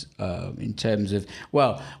ways, in terms of,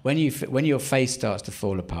 well, when your face starts to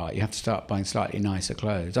fall apart, you have to start buying slightly nicer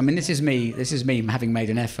clothes. I mean, this is me having made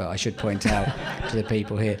an effort, I should point out to the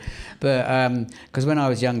people here. But because when I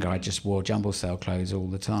was younger, I just wore jumble sale clothes all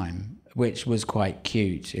the time, which was quite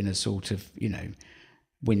cute in a sort of,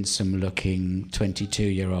 winsome-looking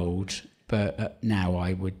 22-year-old. But now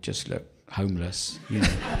I would just look homeless,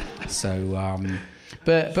 So,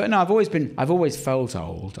 but no, I've always felt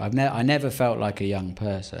old. I never felt like a young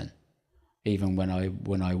person, even when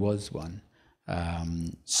I was one.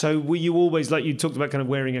 So were you always, like you talked about, kind of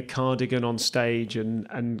wearing a cardigan on stage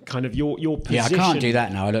and kind of your position? Yeah, I can't do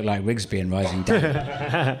that now. I look like Rigsby in Rising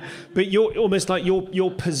Down. But you're almost like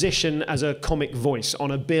your position as a comic voice on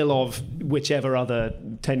a bill of whichever other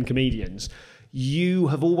 10 comedians. You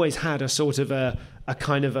have always had a sort of a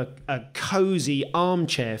kind of a cosy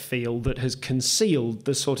armchair feel that has concealed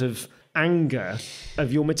the sort of anger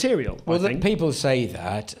of your material. Well, people say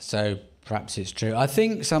that, so perhaps it's true. I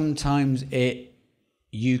think sometimes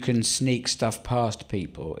you can sneak stuff past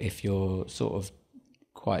people if you're sort of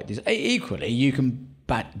quite... Equally, you can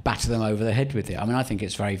batter them over the head with it. I mean, I think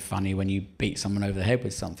it's very funny when you beat someone over the head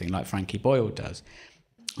with something like Frankie Boyle does.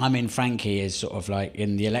 I mean, Frankie is sort of like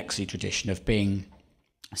in the Alexi tradition of being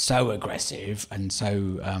so aggressive and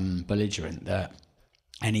so belligerent that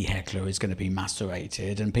any heckler is going to be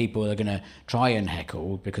macerated, and people are going to try and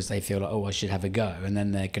heckle because they feel like, oh, I should have a go, and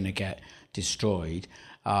then they're going to get destroyed.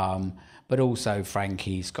 But also,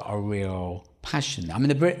 Frankie's got a real passion. I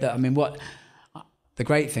mean, what the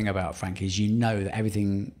great thing about Frankie is, you know, that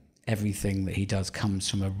everything that he does comes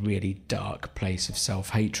from a really dark place of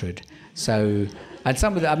self-hatred. So, and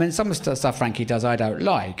some of the stuff Frankie does I don't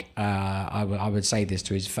like. I would say this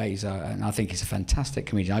to his face, and I think he's a fantastic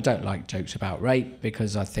comedian. I don't like jokes about rape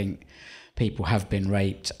because I think people have been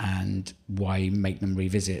raped, and why make them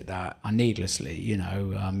revisit that needlessly, you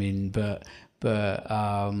know? I mean,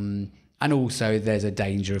 and also there's a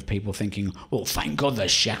danger of people thinking, well, thank God the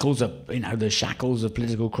shackles of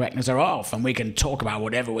political correctness are off and we can talk about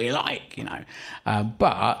whatever we like, you know.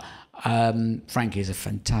 But Frankie is a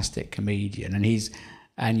fantastic comedian,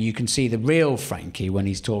 and you can see the real Frankie when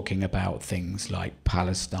he's talking about things like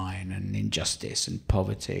Palestine and injustice and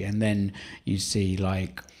poverty, and then you see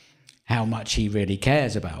like how much he really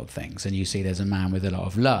cares about things, and you see there's a man with a lot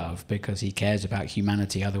of love because he cares about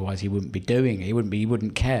humanity. Otherwise he wouldn't be doing it. He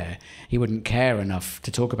wouldn't care enough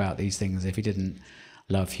to talk about these things if he didn't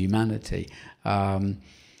love humanity.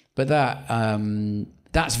 But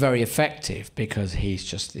that's very effective because he's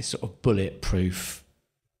just this sort of bulletproof,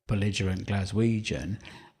 belligerent Glaswegian.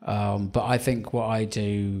 But I think what I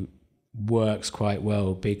do works quite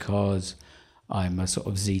well because I'm a sort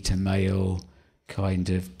of Zeta male kind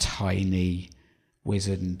of tiny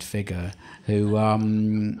wizened figure who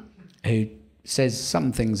says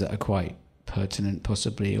some things that are quite pertinent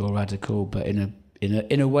possibly, or radical, but in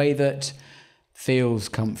a way that feels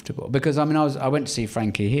comfortable. Because I mean, I went to see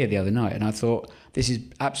Frankie here the other night and I thought, this is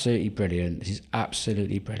absolutely brilliant,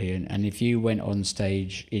 and if you went on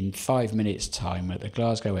stage in 5 minutes time at the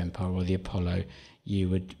Glasgow Empire or the Apollo, you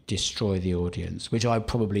would destroy the audience, which I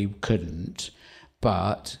probably couldn't.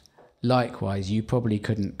 But likewise, you probably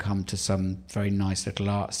couldn't come to some very nice little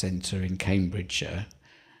art centre in Cambridgeshire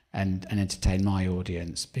and entertain my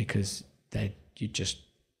audience, because you just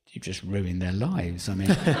ruined their lives. I mean,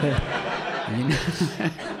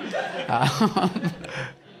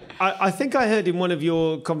 I think I heard in one of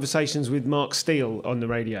your conversations with Mark Steele on the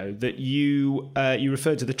radio that you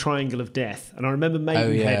referred to the Triangle of Death, and I remember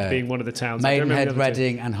Maidenhead being one of the towns. Maidenhead,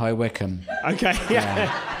 Reading, and High Wycombe. Okay,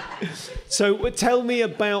 yeah. So tell me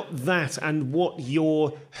about that and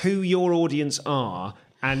who your audience are,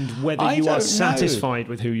 and whether you are satisfied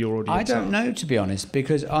with who your audience are. I don't know, to be honest,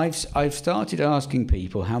 because I've started asking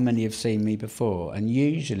people how many have seen me before, and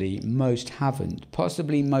usually most haven't.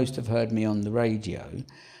 Possibly most have heard me on the radio,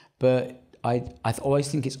 but I always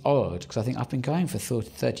think it's odd, because I think I've been going for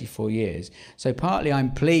 34 years. So partly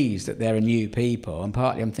I'm pleased that there are new people, and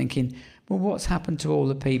partly I'm thinking, well, what's happened to all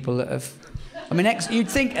the people that have... I mean, you'd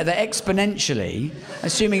think that exponentially,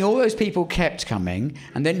 assuming all those people kept coming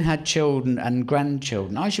and then had children and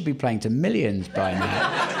grandchildren, I should be playing to millions by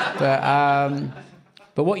now.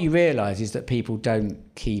 But what you realise is that people don't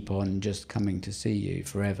keep on just coming to see you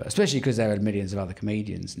forever, especially because there are millions of other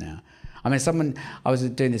comedians now. I mean, I was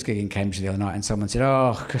doing this gig in Cambridge the other night, and someone said,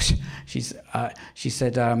 "Oh, gosh," she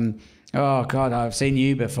said, "Oh, God, I've seen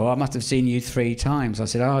you before. I must have seen you 3 times." I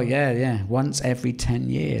said, "Oh, yeah, once every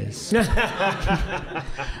 10 years." But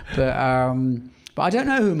I don't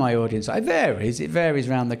know who my audience is. It varies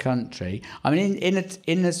around the country. I mean,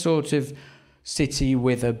 in a sort of city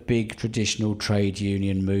with a big traditional trade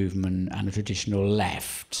union movement and a traditional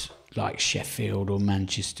left, like Sheffield or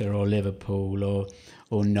Manchester or Liverpool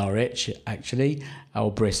or Norwich, actually,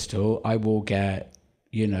 or Bristol, I will get,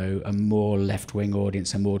 you know, a more left-wing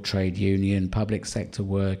audience, a more trade union, public sector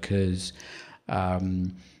workers,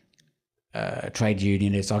 trade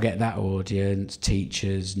unionists. I'll get that audience,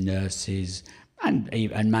 teachers, nurses,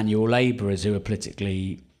 and manual labourers who are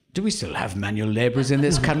politically... Do we still have manual labourers in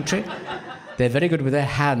this country? They're very good with their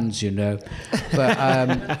hands, you know. But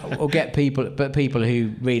or get people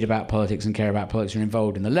who read about politics and care about politics and are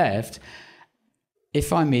involved in the left.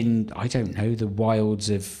 If I'm in, I don't know, the wilds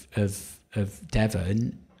of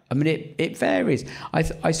Devon, I mean, it varies.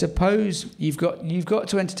 I suppose you've got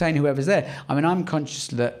to entertain whoever's there. I mean, I'm conscious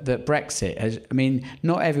that Brexit I mean,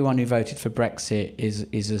 not everyone who voted for Brexit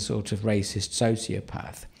is a sort of racist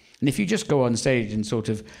sociopath. And if you just go on stage and sort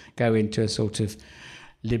of go into a sort of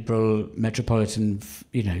liberal metropolitan,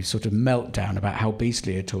 you know, sort of meltdown about how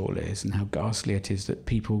beastly it all is and how ghastly it is that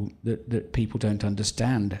people don't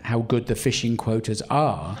understand how good the fishing quotas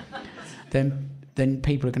are, then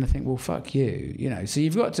people are going to think, well, fuck you, you know. So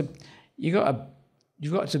you've got to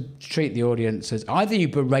treat the audience as either you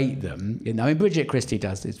berate them, you know. I mean, Bridget Christie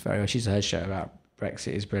does this very well. She's her show about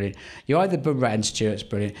Brexit is brilliant. You either berate, and Stuart's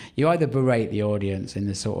brilliant. You either berate the audience in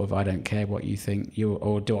the sort of I don't care what you think,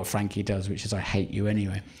 or do what Frankie does, which is I hate you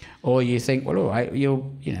anyway, or you think, well, all right,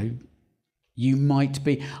 you might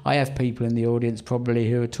be. I have people in the audience probably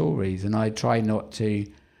who are Tories, and I try not to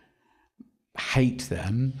hate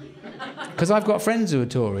them because I've got friends who are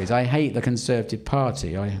Tories. I hate the Conservative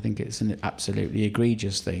Party. I think it's an absolutely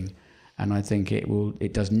egregious thing. And I think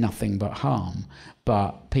it does nothing but harm.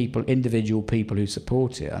 But individual people who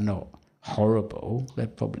support it are not horrible.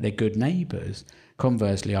 They're good neighbours.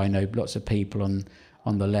 Conversely, I know lots of people on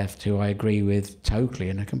the left who I agree with totally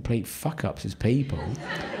and are complete fuck-ups as people.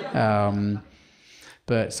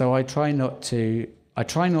 But so I try not to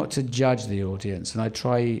judge the audience, and I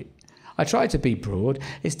try to be broad.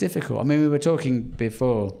 It's difficult. I mean, we were talking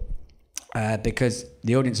before. Because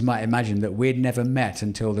the audience might imagine that we'd never met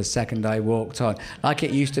until the second I walked on. Like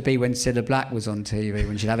it used to be when Cilla Black was on TV,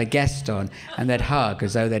 when she'd have a guest on and they'd hug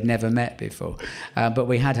as though they'd never met before. But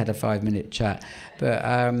we had a 5-minute chat. But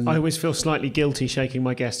I always feel slightly guilty shaking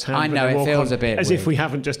my guest's hand. I know, it feels a bit as weird. if we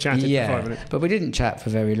haven't just chatted for 5 minutes. But we didn't chat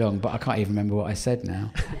for very long, but I can't even remember what I said now.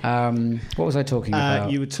 What was I talking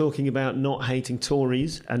about? You were talking about not hating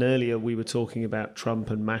Tories, and earlier we were talking about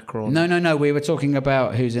Trump and Macron. No, we were talking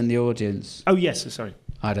about who's in the audience. Oh, yes, sorry.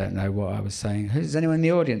 I don't know what I was saying. Is anyone in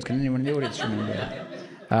the audience? Can anyone in the audience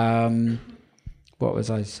remember? What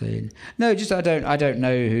was I saying? No, just I don't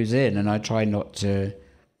know who's in, and I try not to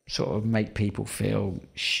sort of make people feel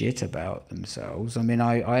shit about themselves. I mean,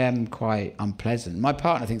 I am quite unpleasant. My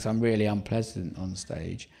partner thinks I'm really unpleasant on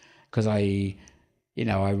stage because I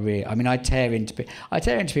tear into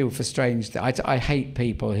people for strange things. I hate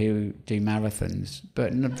people who do marathons,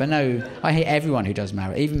 but I hate everyone who does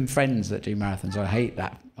marathons, even friends that do marathons. I hate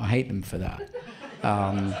that. I hate them for that.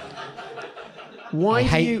 I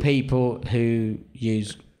hate people who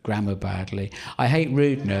use grammar badly. I hate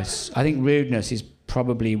rudeness. I think rudeness is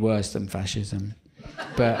probably worse than fascism.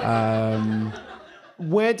 But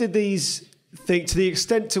where do these think, to the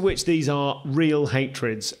extent to which these are real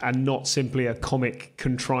hatreds and not simply a comic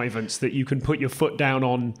contrivance that you can put your foot down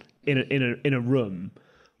on in a room?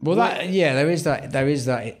 Well, there is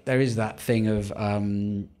that thing of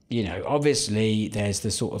obviously there's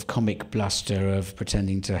the sort of comic bluster of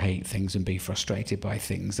pretending to hate things and be frustrated by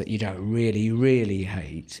things that you don't really, really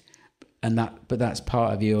hate, but that's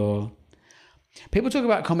part of your. People talk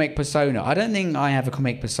about comic persona. I don't think I have a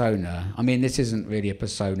comic persona. I mean, this isn't really a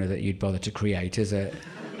persona that you'd bother to create, is it?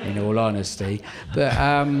 In all honesty. But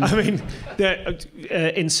I mean,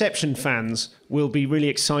 the Inception fans will be really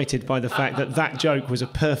excited by the fact that joke was a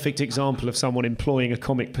perfect example of someone employing a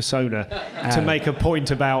comic persona to make a point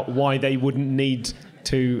about why they wouldn't need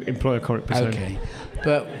to employ a comic persona. Okay.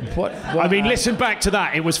 But what I mean, listen back to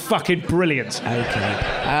that. It was fucking brilliant.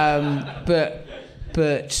 Okay.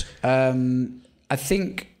 But I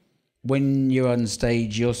think when you're on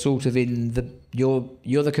stage, you're sort of you're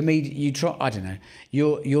the comedian. I don't know.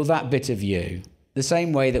 You're that bit of you. The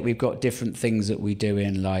same way that we've got different things that we do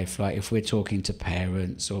in life, like if we're talking to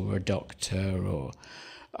parents or a doctor, or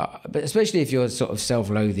but especially if you're a sort of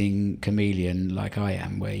self-loathing chameleon like I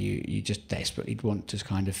am, where you just desperately want to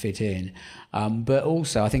kind of fit in. But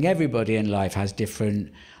also, I think everybody in life has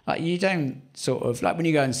different. Like you don't sort of like when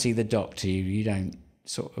you go and see the doctor, you don't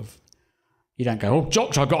sort of. You don't go, oh,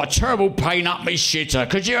 doctor, I've got a terrible pain up my shitter.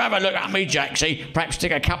 Could you have a look at me, Jaxie? Perhaps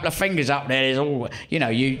stick a couple of fingers up there. It's all,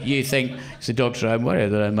 you think, it's a doctor, I'm worried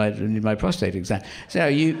that I might need my prostate exam. So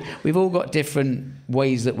we've all got different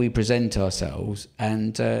ways that we present ourselves,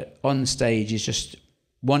 and on stage is just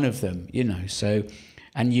one of them, So,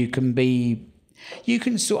 and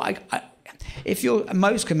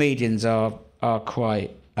most comedians are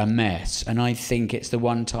quite a mess, and I think it's the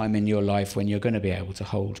one time in your life when you're going to be able to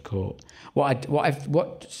hold court.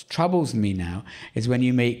 What troubles me now is when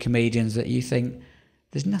you meet comedians that you think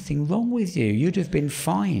there's nothing wrong with you. You'd have been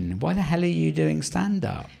fine. Why the hell are you doing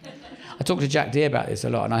stand-up? I talked to Jack Dee about this a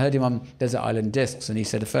lot, and I heard him on Desert Island Discs, and he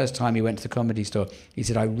said the first time he went to the Comedy Store, he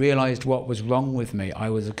said, I realised what was wrong with me. I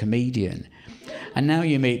was a comedian. And now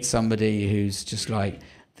you meet somebody who's just like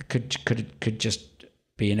could just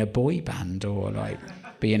be in a boy band or like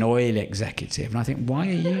be an oil executive, and I think, why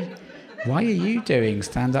are you doing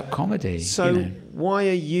stand-up comedy? So why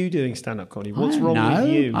are you doing stand-up comedy? What's wrong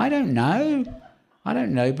with you? I don't know,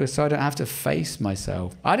 but so I don't have to face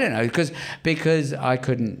myself. I don't know, because I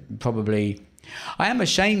couldn't probably. I am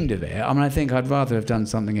ashamed of it. I mean, I think I'd rather have done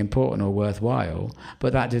something important or worthwhile,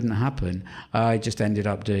 but that didn't happen. I just ended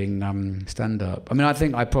up doing stand-up. I mean, I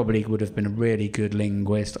think I probably would have been a really good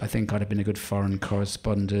linguist. I think I'd have been a good foreign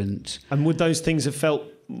correspondent. And would those things have felt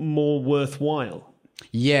more worthwhile?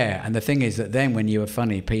 Yeah, and the thing is that then when you were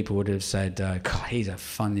funny, people would have said, God, he's a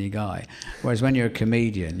funny guy. Whereas when you're a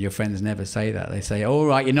comedian, your friends never say that. They say, all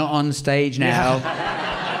right, you're not on stage now.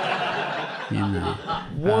 You know.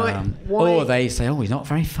 Why? Or they say, oh, he's not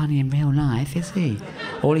very funny in real life, is he?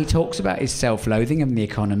 All he talks about is self-loathing and the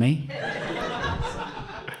economy.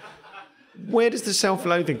 Where does the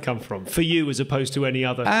self-loathing come from for you as opposed to any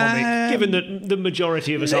other comic, given that the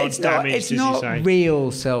majority of us are damaged, as you say? It's not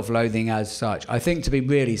real self-loathing as such. I think to be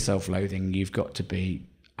really self-loathing, you've got to be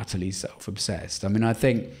utterly self-obsessed. I mean, I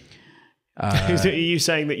think... Are you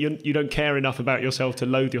saying that you don't care enough about yourself to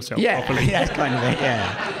loathe yourself properly? Yeah, that's kind of it,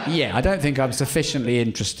 yeah. Yeah, I don't think I'm sufficiently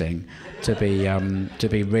interesting to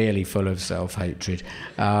be really full of self-hatred.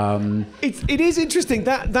 It is interesting,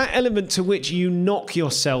 that element to which you knock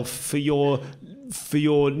yourself for your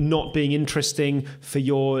not being interesting, for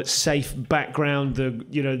your safe background,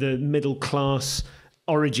 the middle class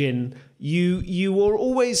origin. You are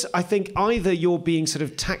always, I think, either you're being sort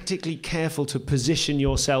of tactically careful to position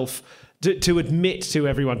yourself to admit to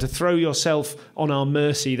everyone, to throw yourself on our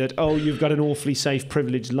mercy that, oh, you've got an awfully safe,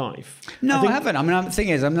 privileged life. No, I haven't. I mean, the thing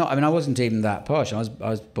is, I wasn't even that posh. I was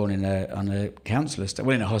born on a council estate,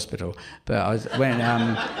 well, in a hospital. But when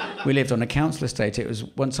we lived on a council estate, it was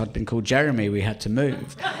once I'd been called Jeremy, we had to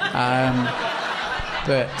move.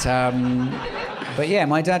 But yeah,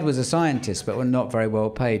 my dad was a scientist, but we're not very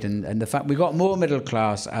well paid. And the fact we got more middle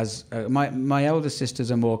class as my elder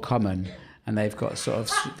sisters are more common. And they've got sort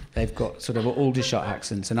of Aldershot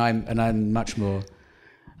accents, and I'm much more.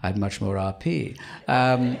 I had much more RP,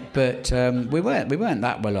 but we weren't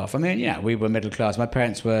that well off. I mean, yeah, we were middle class. My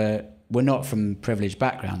parents were not from privileged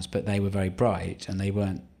backgrounds, but they were very bright, and they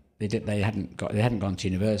hadn't gone to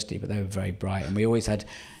university, but they were very bright, and we always had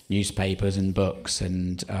newspapers and books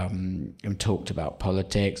and talked about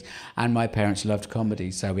politics. And my parents loved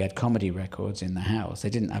comedy, so we had comedy records in the house. They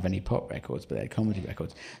didn't have any pop records, but they had comedy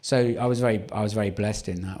records. So I was very blessed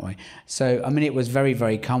in that way. So I mean, it was very,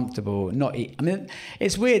 very comfortable.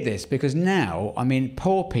 It's weird this, because now, I mean,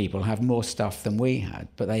 poor people have more stuff than we had,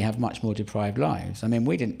 but they have much more deprived lives. I mean,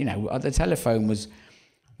 we didn't. The telephone was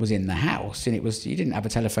in the house, and you didn't have a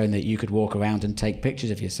telephone that you could walk around and take pictures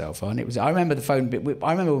of yourself on. I remember the phone.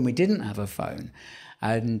 I remember when we didn't have a phone,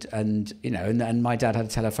 and my dad had a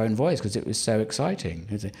telephone voice because it was so exciting.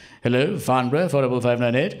 He'd say, "Hello, Farnborough, affordable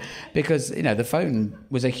 598," because the phone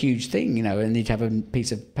was a huge thing, and you'd have a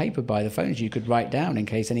piece of paper by the phone you could write down in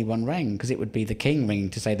case anyone rang, because it would be the king ringing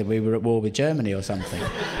to say that we were at war with Germany or something.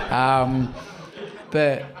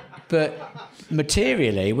 But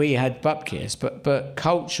materially, we had bupkis, but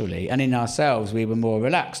culturally and in ourselves, we were more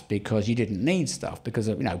relaxed because you didn't need stuff, because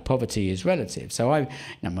poverty is relative. So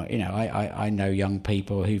I know young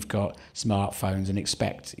people who've got smartphones and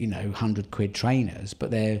expect 100 quid trainers, but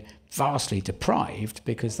they're vastly deprived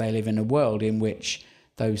because they live in a world in which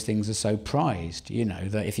those things are so prized.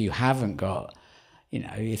 That if you haven't got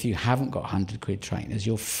 100 quid trainers,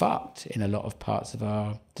 you're fucked in a lot of parts of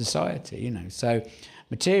our society. So.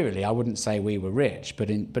 Materially, I wouldn't say we were rich, but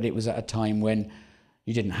it was at a time when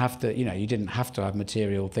you didn't have to have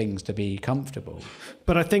material things to be comfortable.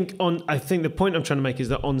 But I think the point I'm trying to make is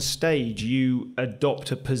that on stage you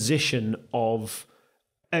adopt a position of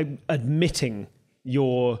admitting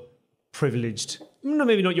your privileged. No,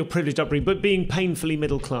 maybe not your privileged upbringing, but being painfully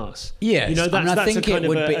middle class. Yes, I think it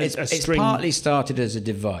would be. It's partly started as a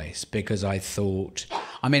device because I thought.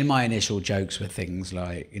 I mean, my initial jokes were things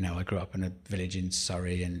like, I grew up in a village in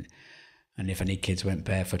Surrey, and if any kids went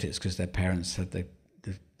barefoot, it's because their parents had the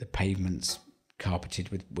pavements carpeted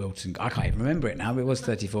with Wilton. I can't even remember it now. It was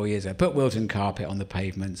 34 years ago. Put Wilton carpet on the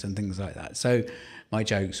pavements and things like that. So my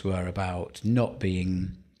jokes were about not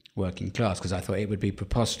being working class, because I thought it would be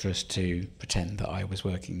preposterous to pretend that I was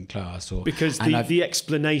working class, because the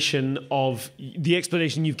explanation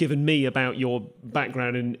you've given me about your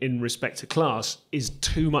background in respect to class is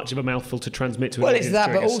too much of a mouthful to transmit to an audience. Well, it's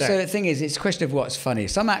that, but also the thing is, it's a question of what's funny.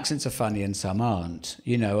 Some accents are funny and some aren't.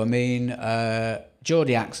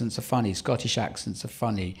 Geordie accents are funny, Scottish accents are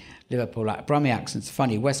funny, Brummie accents are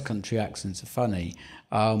funny, West Country accents are funny.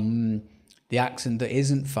 The accent that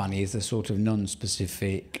isn't funny is the sort of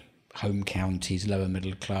non-specific home counties, lower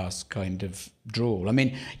middle class kind of drawl. I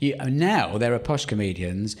mean, now there are posh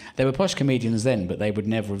comedians. There were posh comedians then, but they would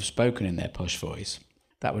never have spoken in their posh voice.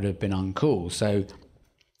 That would have been uncool. So,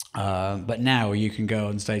 but now you can go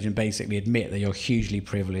on stage and basically admit that you're hugely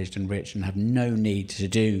privileged and rich and have no need to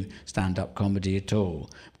do stand-up comedy at all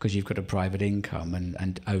because you've got a private income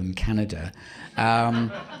and own Canada.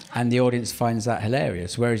 And the audience finds that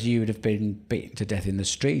hilarious, whereas you would have been beaten to death in the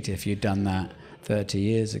street if you'd done that 30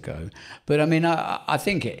 years ago. But I mean, I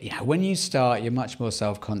think when you start, you're much more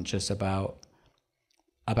self-conscious about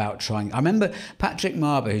trying. I remember Patrick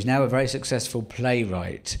Marber, who's now a very successful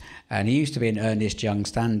playwright, and he used to be an earnest young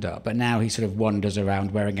stand-up, but now he sort of wanders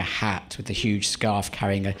around wearing a hat with a huge scarf,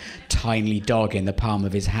 carrying a tiny dog in the palm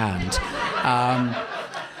of his hand.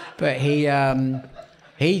 But he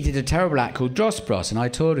did a terrible act called Dross Bros, and I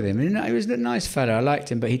toured with him. And he was a nice fella, I liked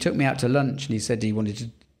him, but he took me out to lunch, and he said he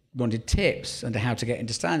wanted tips on how to get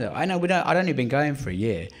into stand-up. I know, I'd only been going for a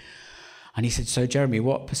year. And he said, so Jeremy,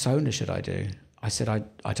 what persona should I do? I said,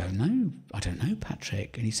 I don't know,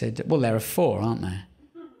 Patrick. And he said, well, there are 4, aren't there?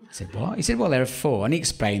 I said, what? He said, well, there are 4. And he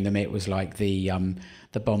explained them. It was like the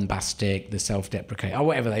bombastic, the self-deprecating, or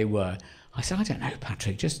whatever they were. I said, I don't know,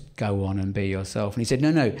 Patrick, just go on and be yourself. And he said,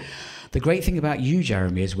 no. The great thing about you,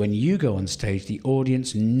 Jeremy, is when you go on stage, the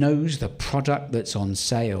audience knows the product that's on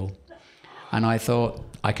sale. And I thought,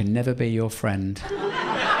 I can never be your friend.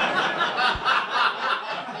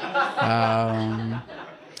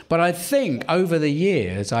 But I think over the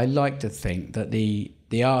years, I like to think that the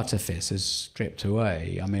artifice has stripped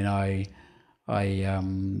away. I mean, I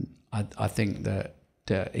think that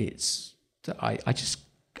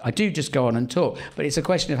I do just go on and talk, but it's a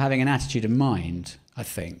question of having an attitude of mind. I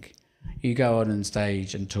think you go on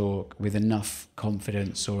stage and talk with enough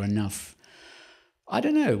confidence or enough. I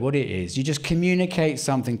don't know what it is. You just communicate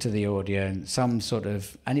something to the audience, some sort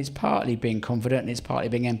of, and it's partly being confident and it's partly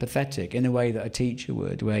being empathetic in a way that a teacher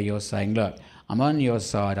would, where you're saying, look, I'm on your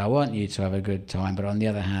side, I want you to have a good time, but on the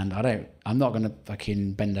other hand, I'm not going to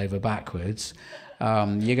fucking bend over backwards.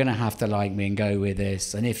 You're going to have to like me and go with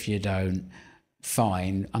this, and if you don't,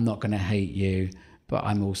 fine, I'm not going to hate you, but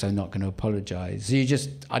I'm also not going to apologise. So you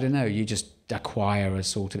just acquire a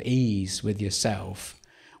sort of ease with yourself,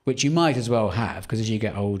 which you might as well have, because as you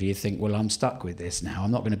get older, you think, well, I'm stuck with this now. I'm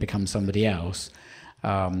not going to become somebody else.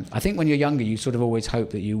 I think when you're younger, you sort of always hope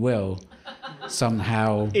that you will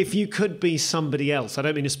somehow. If you could be somebody else, I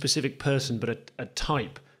don't mean a specific person, but a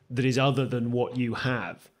type that is other than what you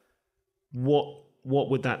have, what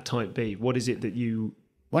would that type be? What is it that you...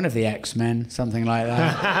 One of the X-Men, something like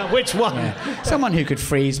that. Which one? Yeah. Someone who could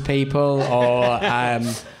freeze people or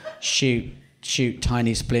shoot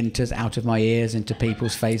tiny splinters out of my ears into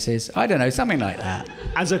people's faces. I don't know, something like that.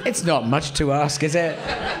 It's not much to ask, is it?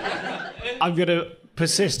 I'm going to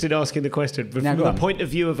persist in asking the question, but from the point of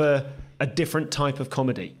view of a different type of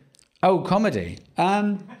comedy. Oh, comedy.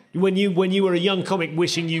 When you were a young comic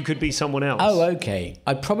wishing you could be someone else. Oh, okay.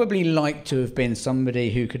 I'd probably like to have been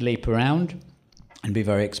somebody who could leap around and be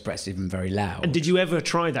very expressive and very loud. And did you ever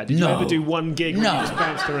try that? Did you ever do one gig where you just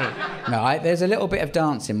bounced around? No, there's a little bit of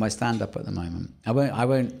dance in my stand-up at the moment. I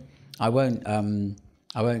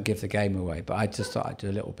won't give the game away, but I just thought I'd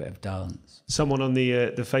do a little bit of dance. Someone on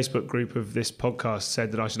the Facebook group of this podcast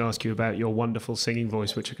said that I should ask you about your wonderful singing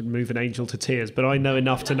voice, which could move an angel to tears. But I know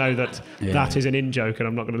enough to know that that is an in-joke, and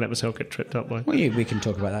I'm not going to let myself get tripped up by it. Well, we can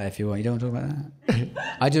talk about that if you want. You don't want to talk about that?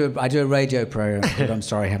 I do a radio program called I'm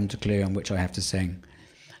Sorry I Haven't a Clue, on which I have to sing.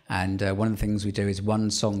 And one of the things we do is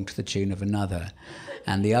one song to the tune of another.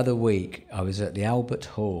 And the other week, I was at the Albert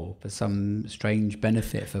Hall for some strange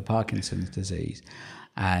benefit for Parkinson's disease.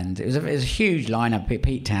 And it was a huge lineup.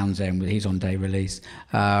 Pete Townsend, he's on day release.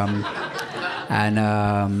 I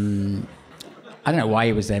don't know why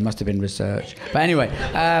he was there. It must have been research. But anyway,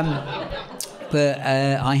 I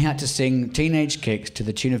had to sing Teenage Kicks to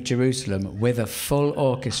the tune of Jerusalem with a full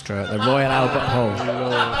orchestra at the Royal Albert Hall.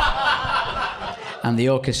 And the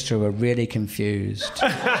orchestra were really confused.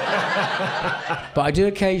 But I do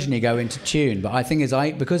occasionally go into tune. But I think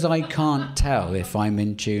because I can't tell if I'm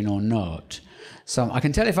in tune or not. I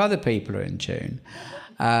can tell if other people are in tune.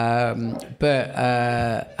 And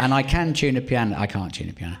I can tune a piano. I can't tune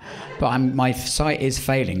a piano. But my sight is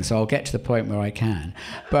failing, so I'll get to the point where I can.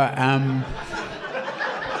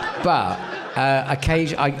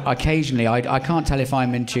 Occasionally, I can't tell if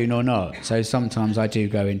I'm in tune or not. So sometimes I do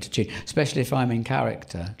go into tune, especially if I'm in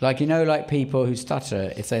character. Like people who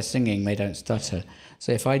stutter, if they're singing, they don't stutter.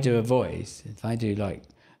 So if I do a voice, if I do like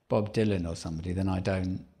Bob Dylan or somebody, then I go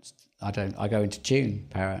into tune,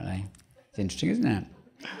 apparently. It's interesting, isn't it?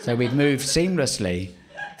 So we've moved seamlessly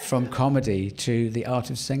from comedy to the art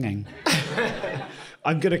of singing.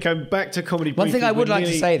 I'm going to come back to comedy briefly. One thing I would like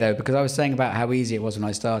to say, though, because I was saying about how easy it was when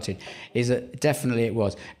I started, is that definitely it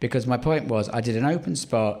was. Because my point was, I did an open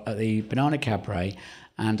spot at the Banana Cabaret,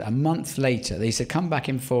 and a month later, they said, come back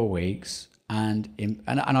in 4 weeks. And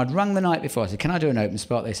I'd rung the night before. I said, can I do an open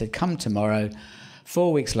spot? They said, come tomorrow.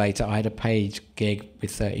 4 weeks later, I had a paid gig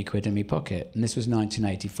with 30 quid in my pocket. And this was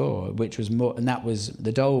 1984, which was more, and that was,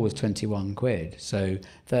 the dole was 21 quid. So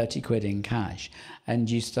 30 quid in cash. And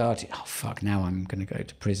you started, oh, fuck, now I'm going to go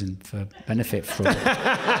to prison for benefit fraud.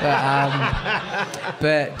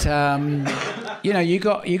 You know, you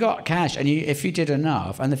got cash, and if you did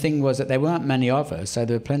enough, and the thing was that there weren't many of us, so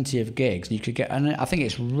there were plenty of gigs. You could get, and I think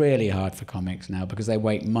it's really hard for comics now because they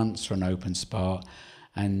wait months for an open spot.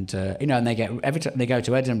 And, you know, and they get, every time they go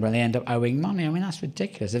to Edinburgh and they end up owing money. I mean, that's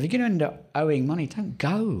ridiculous. If you're going to end up owing money, don't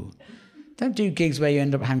go. Don't do gigs where you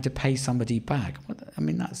end up having to pay somebody back. I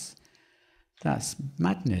mean, that's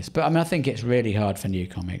madness. But I mean, I think it's really hard for new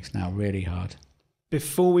comics now, really hard.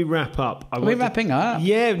 Before we wrap up... Are we wrapping up?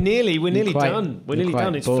 Yeah, nearly. We're nearly done. We're nearly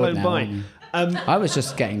done. It's flown now, by. I was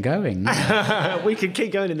just getting going. We could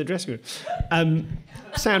keep going in the dressing room.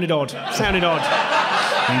 Sounded odd.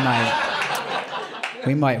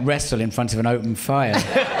 We might wrestle in front of an open fire.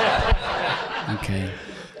 Okay.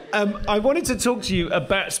 I wanted to talk to you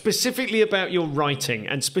specifically about your writing,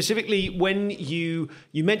 and specifically when you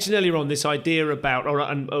mentioned earlier on this idea about,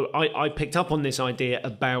 I picked up on this idea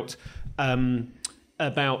about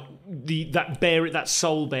that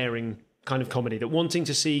soul-bearing kind of comedy, that wanting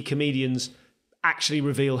to see comedians actually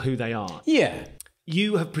reveal who they are. Yeah.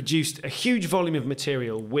 You have produced a huge volume of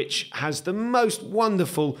material which has the most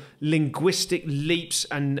wonderful linguistic leaps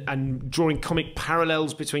and drawing comic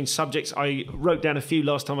parallels between subjects. I wrote down a few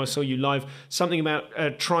last time I saw you live. Something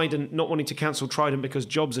about Trident, not wanting to cancel Trident because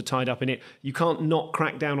jobs are tied up in it. You can't not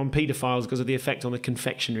crack down on paedophiles because of the effect on the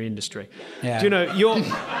confectionery industry. Yeah. Do you know,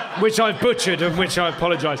 which I've butchered and which I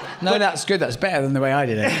apologise. No, that's good. That's better than the way I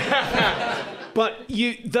did it. But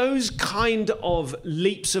those kind of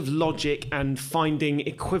leaps of logic and finding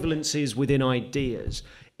equivalences within ideas,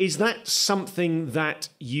 is that something that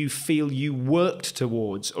you feel you worked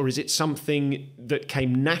towards, or is it something that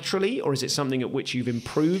came naturally, or is it something at which you've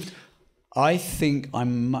improved? I think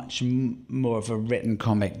I'm much more of a written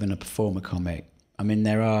comic than a performer comic. I mean,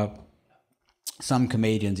 there are some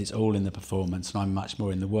comedians, it's all in the performance, and I'm much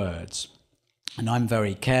more in the words. And I'm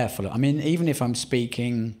very careful. I mean, even if I'm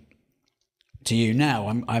speaking to you now,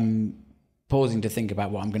 I'm pausing to think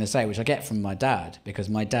about what I'm going to say, which I get from my dad, because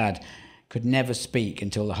my dad could never speak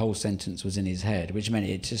until the whole sentence was in his head, which meant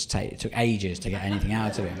it took ages to get anything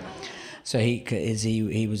out of him. So he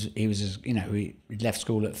left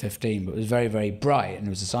school at 15, but was very, very bright and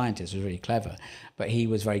was a scientist, was really clever. But he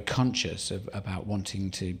was very conscious about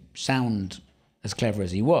wanting to sound as clever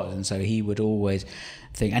as he was, and so he would always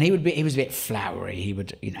think, and he was a bit flowery. He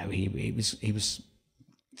was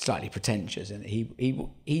slightly pretentious, and he'd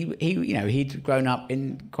grown up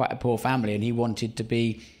in quite a poor family, and he wanted to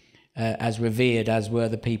be as revered as were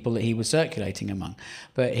the people that he was circulating among.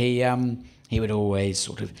 But he would always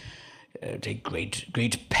sort of take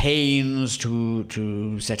great pains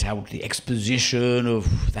to set out the exposition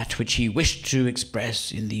of that which he wished to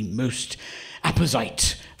express in the most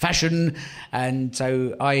apposite fashion, and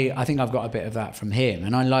so I think I've got a bit of that from him,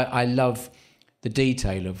 and I love the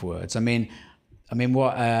detail of words. I mean,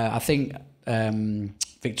 what I think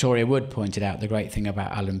Victoria Wood pointed out, the great thing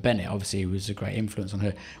about Alan Bennett, obviously he was a great influence on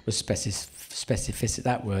her, was specificity.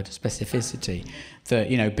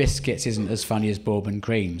 That, you know, biscuits isn't as funny as bourbon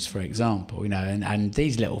creams, for example, you know, and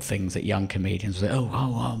these little things that young comedians say,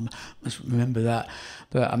 must remember that.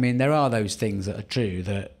 But I mean, there are those things that are true,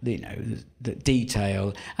 that, you know, that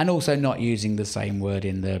detail, and also not using the same word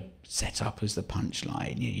in the setup as the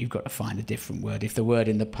punchline. You've got to find a different word. If the word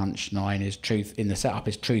in the punchline is truth, in the setup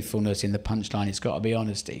is truthfulness, in the punchline it's got to be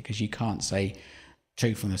honesty, because you can't say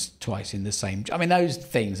truthfulness twice in the same. I mean, those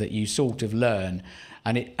things that you sort of learn,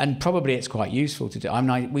 and probably it's quite useful to do. I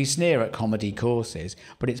mean, we sneer at comedy courses,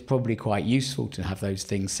 but it's probably quite useful to have those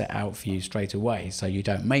things set out for you straight away, so you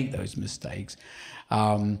don't make those mistakes.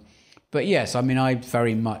 But yes, I mean, I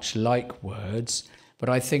very much like words. But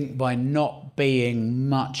I think by not being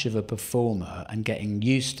much of a performer and getting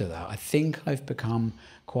used to that, I think I've become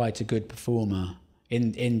quite a good performer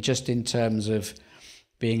in terms of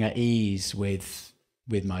being at ease with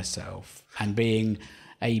myself, and being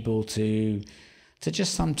able to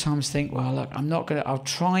just sometimes think, well, look, I'll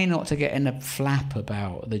try not to get in a flap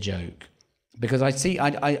about the joke. Because I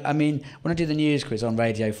mean, when I do the news quiz on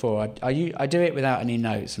Radio 4, I do it without any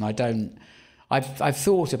notes, and I've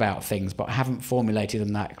thought about things, but I haven't formulated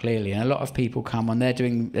them that clearly. And a lot of people come on, they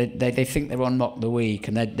think they're on Mock the Week,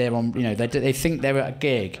 and they're on, you know, they think they're at a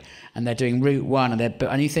gig, and they're doing Route 1,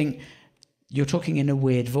 and you think, you're talking in a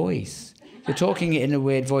weird voice. You're talking in a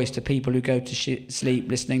weird voice to people who go to sleep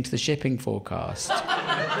listening to the shipping forecast,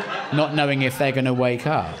 not knowing if they're going to wake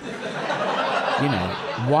up. you know,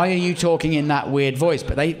 why are you talking in that weird voice?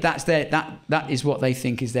 But that is what they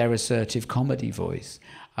think is their assertive comedy voice.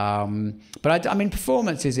 But I mean,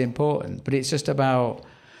 performance is important, but it's just about,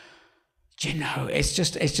 you know, it's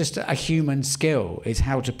just a human skill. It's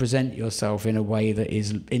how to present yourself in a way that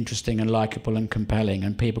is interesting and likable and compelling,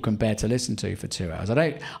 and people can bear to listen to for 2 hours.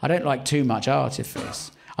 I don't like too much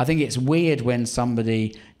artifice. I think it's weird when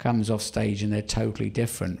somebody comes off stage and they're totally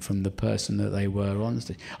different from the person that they were on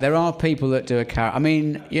stage. There are people that do a character. I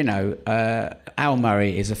mean, you know, Al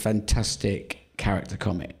Murray is a fantastic character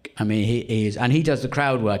comic. I mean, he is, and he does the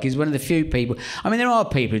crowd work. He's one of the few people. I mean, there are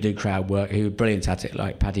people who do crowd work who are brilliant at it,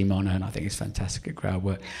 like Paddy Monaghan. I think he's fantastic at crowd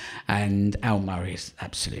work, and Al Murray is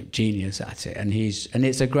absolute genius at it. And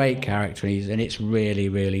it's a great character, and it's really,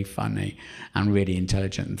 really funny and really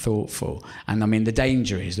intelligent and thoughtful. And I mean, the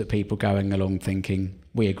danger is that people going along thinking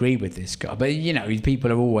we agree with this guy, but you know,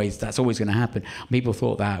 people are that's always going to happen. People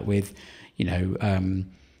thought that with, you know.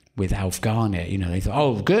 With Alf Garnett, you know, they thought,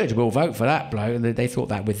 oh, good, we'll vote for that bloke. And they thought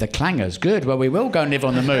that with the Clangers. Good, well, we will go and live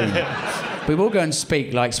on the moon. We will go and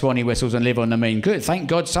speak like Swanee whistles and live on the moon. Good, thank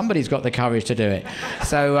God somebody's got the courage to do it.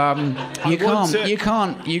 So you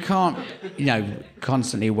can't, you know,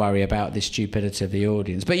 constantly worry about the stupidity of the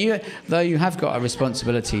audience. But you have got a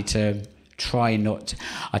responsibility to try not to.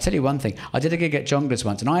 I'll tell you one thing. I did a gig at Jongleurs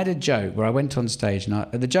once, and I had a joke where I went on stage,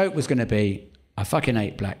 and the joke was going to be, I fucking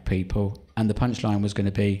hate black people, and the punchline was going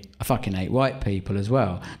to be, I fucking hate white people as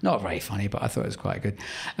well. Not very funny, but I thought it was quite good.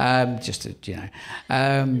 Just a, you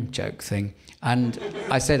know, joke thing. And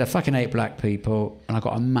I said, I fucking hate black people, and I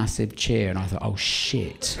got a massive cheer, and I thought, oh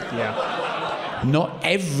shit. Yeah. Not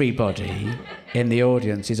everybody in the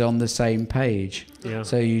audience is on the same page. Yeah.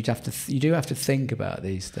 So you do have to think about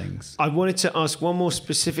these things. I wanted to ask one more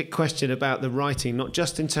specific question about the writing, not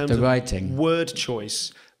just in terms of word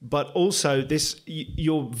choice, but also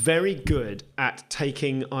you're very good at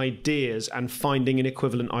taking ideas and finding an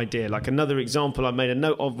equivalent idea. Like another example I made a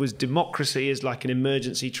note of was democracy is like an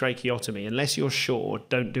emergency tracheotomy. Unless you're sure,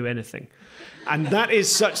 don't do anything. And that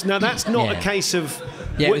is such... Now, that's not a case of...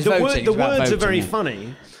 Yeah, the words are very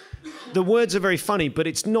funny. The words are very funny, but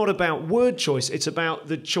it's not about word choice. It's about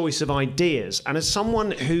the choice of ideas. And as someone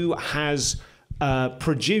who has...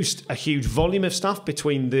 produced a huge volume of stuff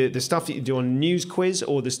between the stuff that you do on News Quiz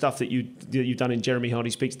or the stuff that you've done in Jeremy Hardy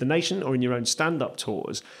Speaks to the Nation or in your own stand-up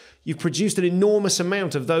tours. You've produced an enormous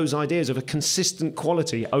amount of those ideas of a consistent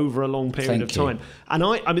quality over a long period of time. And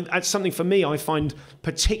I mean, that's something for me I find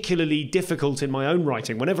particularly difficult in my own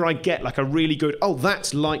writing. Whenever I get like a really good, oh,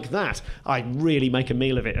 that's like that, I really make a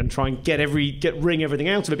meal of it and try and wring everything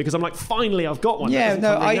out of it because I'm like, finally, I've got one. Yeah,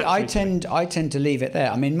 no, I tend to leave it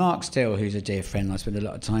there. I mean, Mark Still, who's a dear friend I spend a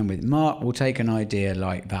lot of time with, Mark will take an idea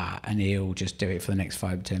like that and he'll just do it for the next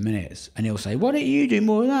 5 to 10 minutes. And he'll say, why don't you do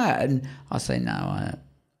more of that? And I'll say, no,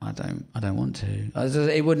 I don't want to.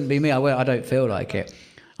 It wouldn't be me. I don't feel like it.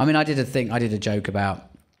 I mean, I did a joke about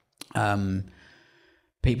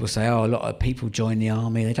people say, oh, a lot of people join the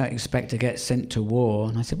army. They don't expect to get sent to war.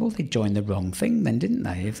 And I said, well, they joined the wrong thing then, didn't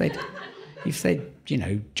they? If they you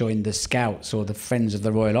know, joined the Scouts or the Friends of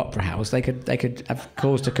the Royal Opera House, they could have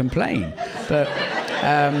cause to complain. But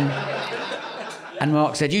and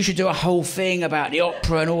Mark said, you should do a whole thing about the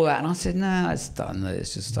opera and all that. And I said, no, it's done.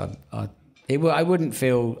 It's just I wouldn't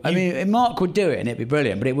feel... I mean, Mark would do it and it'd be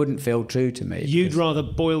brilliant, but it wouldn't feel true to me. You'd rather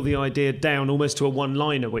boil the idea down almost to a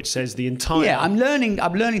one-liner which says the entire... Yeah, I'm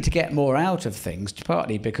learning to get more out of things,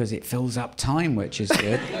 partly because it fills up time, which is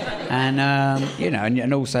good. And, you know,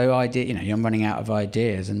 and also, I'm running out of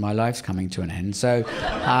ideas and my life's coming to an end. So,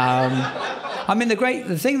 I mean, one of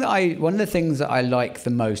the things that I like the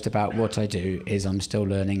most about what I do is I'm still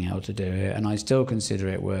learning how to do it, and I still consider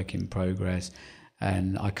it work in progress.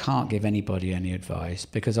 And I can't give anybody any advice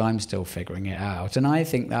because I'm still figuring it out. And I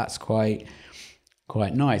think that's quite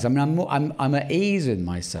nice. I mean, I'm at ease with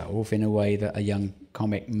myself in a way that a young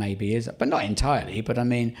comic maybe is, but not entirely. But I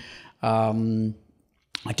mean,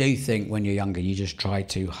 I do think when you're younger, you just try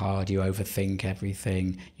too hard. You overthink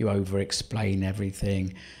everything. You over-explain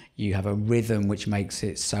everything. You have a rhythm which makes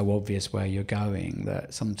it so obvious where you're going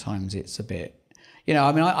that sometimes it's a bit... You know,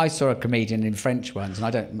 I mean, I saw a comedian in French once, and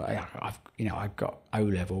I've got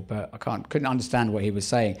O-level, but I couldn't understand what he was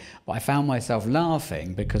saying. But I found myself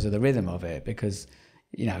laughing because of the rhythm of it, because,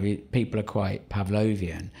 you know, people are quite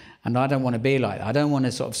Pavlovian. And I don't want to be like that. I don't want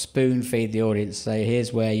to sort of spoon feed the audience, say,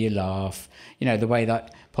 here's where you laugh. You know, the way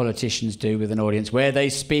that politicians do with an audience, where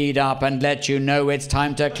they speed up and let you know it's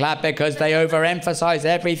time to clap because they overemphasize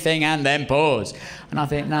everything and then pause. And I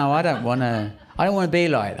think, no, I don't want to be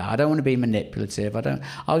like that. I don't want to be manipulative.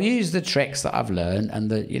 I'll use the tricks that I've learned and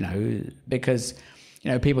you know, because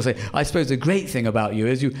You know, people say, I suppose the great thing about you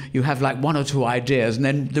is you have like one or two ideas and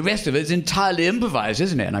then the rest of it's entirely improvised,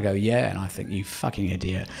 isn't it? And I go, yeah. And I think, you fucking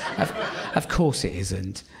idiot. Of course it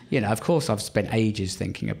isn't. You know, of course I've spent ages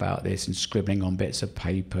thinking about this and scribbling on bits of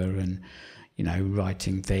paper and, you know,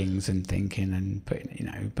 writing things and thinking and putting, you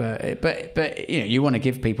know, but you know, you want to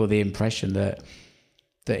give people the impression that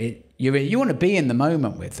you want to be in the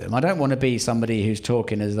moment with them. I don't want to be somebody who's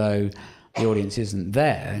talking as though the audience isn't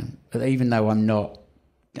there, even though I'm not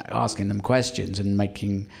asking them questions and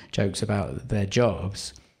making jokes about their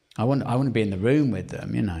jobs. I want to be in the room with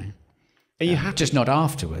them, you know. Are you happy? Just not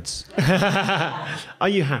afterwards. Are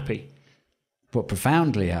you happy? But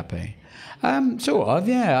profoundly happy. Sort of,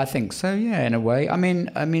 yeah, I think so, yeah, in a way. I mean,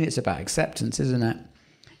 it's about acceptance, isn't it?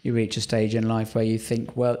 You reach a stage in life where you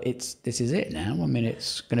think, well, this is it now. I mean,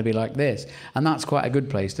 it's going to be like this. And that's quite a good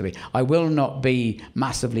place to be. I will not be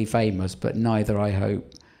massively famous, but neither, I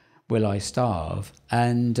hope, will I starve.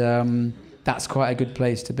 And that's quite a good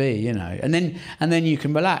place to be, you know. And then you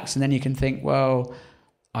can relax, and then you can think, well,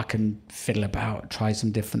 I can fiddle about, try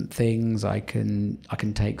some different things. I can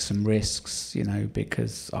take some risks, you know,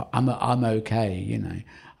 because I'm okay, you know.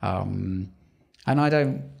 And I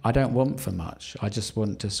don't want for much. I just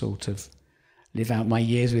want to sort of live out my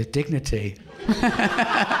years with dignity.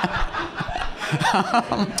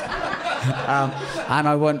 And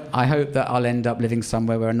I hope that I'll end up living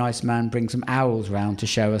somewhere where a nice man brings some owls round to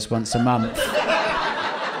show us once a month.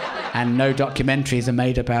 And no documentaries are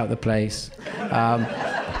made about the place.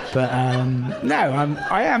 No,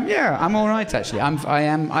 I'm all right actually.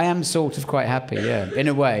 I am sort of quite happy, yeah, in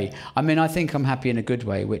a way. I mean, I think I'm happy in a good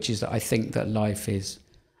way, which is that I think that life is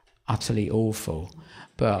utterly awful,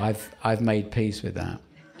 but I've made peace with that,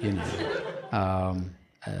 you know.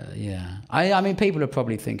 Yeah. I mean, people are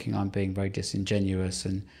probably thinking I'm being very disingenuous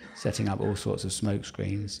and setting up all sorts of smoke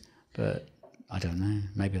screens, but I don't know.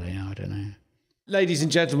 Maybe they are. I don't know. Ladies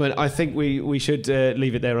and gentlemen, I think we should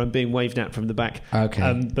leave it there. I'm being waved at from the back,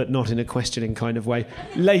 okay, but not in a questioning kind of way.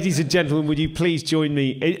 Ladies and gentlemen, would you please join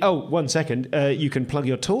me? Oh, 1 second. You can plug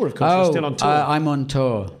your tour, of course. You're still on tour. I'm on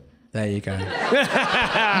tour. There you go.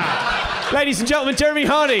 Ladies and gentlemen, Jeremy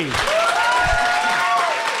Hardy.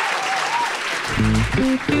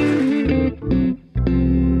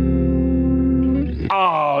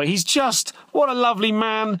 Oh, he's just, what a lovely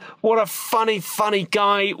man. What a funny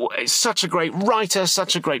guy. Such a great writer,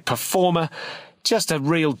 such a great performer. Just a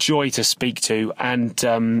real joy to speak to. And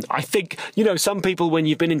I think, you know, some people, when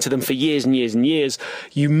you've been into them for years and years and years,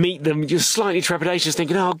 you meet them, you're slightly trepidatious,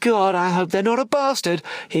 thinking, oh, God, I hope they're not a bastard.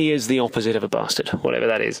 He is the opposite of a bastard, whatever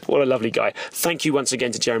that is. What a lovely guy. Thank you once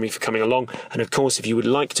again to Jeremy for coming along. And, of course, if you would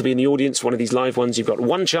like to be in the audience, one of these live ones, you've got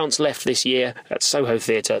one chance left this year at Soho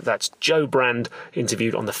Theatre. That's Joe Brand,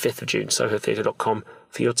 interviewed on the 5th of June, sohotheatre.com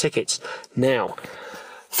for your tickets. Now,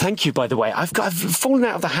 thank you, by the way. I've fallen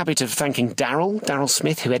out of the habit of thanking Daryl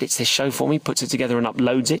Smith, who edits this show for me, puts it together and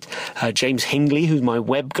uploads it. James Hingley, who's my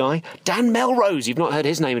web guy. Dan Melrose, you've not heard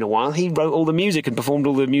his name in a while. He wrote all the music and performed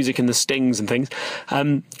all the music and the stings and things.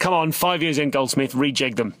 Come on, 5 years in, Goldsmith,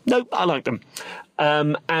 rejig them. Nope, I like them.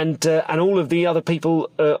 And all of the other people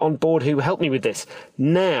on board who helped me with this.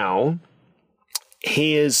 Now,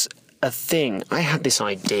 here's a thing. I had this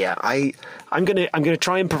idea. I'm gonna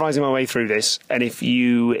try improvising my way through this, and if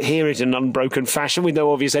you hear it in unbroken fashion with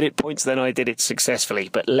no obvious edit points, then I did it successfully.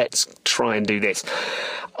 But let's try and do this.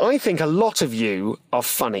 I think a lot of you are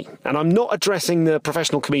funny, and I'm not addressing the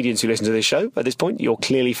professional comedians who listen to this show at this point. You're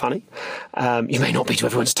clearly funny. You may not be to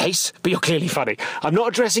everyone's taste, but you're clearly funny. I'm not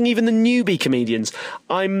addressing even the newbie comedians.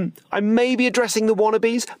 I may be addressing the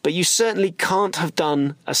wannabes, but you certainly can't have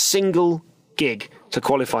done a single gig to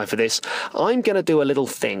qualify for this. I'm going to do a little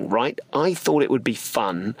thing, right? I thought it would be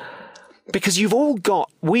fun because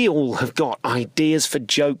we all have got ideas for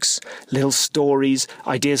jokes, little stories,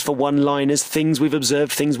 ideas for one-liners, things we've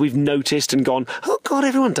observed, things we've noticed and gone, oh God,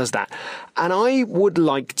 everyone does that. And I would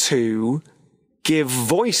like to give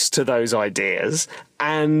voice to those ideas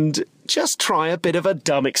and just try a bit of a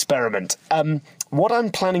dumb experiment. What I'm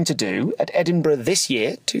planning to do at Edinburgh this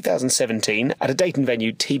year, 2017, at a date and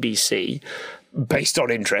venue TBC, based on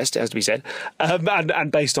interest, as to be said,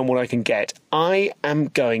 and based on what I can get, I am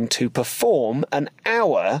going to perform an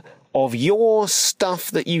hour of your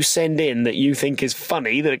stuff that you send in that you think is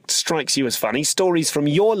funny, that strikes you as funny, stories from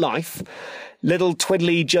your life, little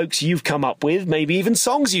twiddly jokes you've come up with, maybe even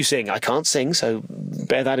songs you sing. I can't sing, so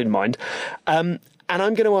bear that in mind. And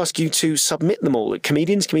I'm going to ask you to submit them all at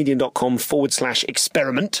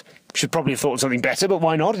comedianscomedian.com/experiment. Should probably have thought of something better, but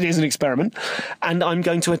why not? It is an experiment. And I'm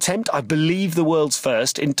going to attempt, I believe, the world's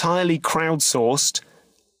first entirely crowdsourced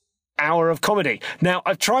hour of comedy. Now,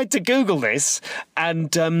 I've tried to Google this,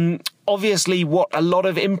 and obviously what a lot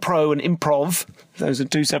of impro and improv, those are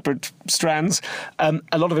two separate strands,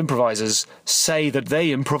 a lot of improvisers say that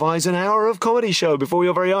they improvise an hour of comedy show before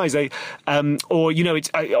your very eyes. Or, you know,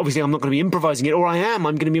 obviously I'm not going to be improvising it, or I'm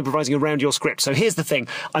going to be improvising around your script. So here's the thing.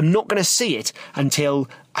 I'm not going to see it until,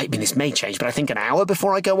 I mean, this may change, but I think an hour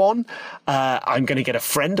before I go on. I'm going to get a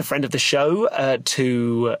friend of the show,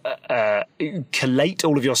 to collate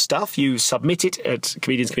all of your stuff. You submit it at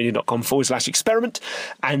comedianscomedian.com/experiment,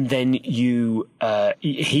 and then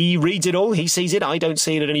he reads it all, he sees it, I don't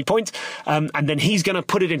see it at any point, and then he's going to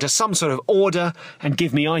put it into some sort of order and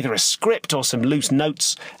give me either a script or some loose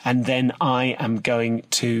notes, and then I am going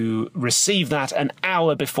to receive that an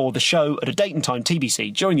hour before the show at a date and time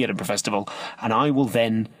TBC during the Edinburgh Festival, and I will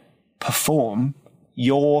then perform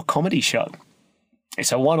your comedy show.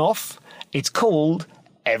 It's a one-off. It's called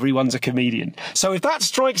Everyone's a Comedian. So if that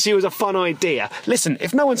strikes you as a fun idea, listen,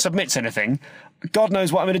 if no one submits anything, God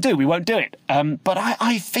knows what I'm going to do. We won't do it. But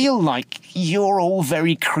I feel like you're all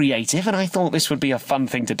very creative, and I thought this would be a fun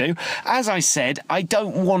thing to do. As I said, I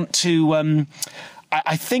don't want to...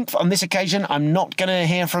 I think on this occasion, I'm not going to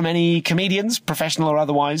hear from any comedians, professional or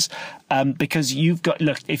otherwise, because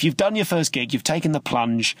look, if you've done your first gig, you've taken the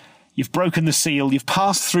plunge, you've broken the seal, you've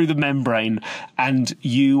passed through the membrane, and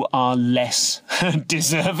you are less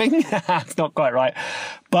deserving. That's not quite right.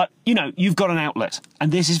 But, you know, you've got an outlet,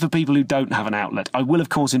 and this is for people who don't have an outlet. I will, of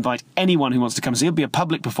course, invite anyone who wants to come see it. It'll be a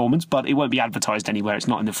public performance, but it won't be advertised anywhere. It's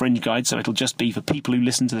not in the Fringe Guide, so it'll just be for people who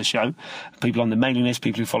listen to the show, people on the mailing list,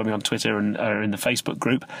 people who follow me on Twitter and are in the Facebook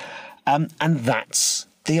group. And that's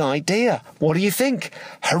the idea. What do you think?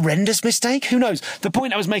 Horrendous mistake? Who knows? The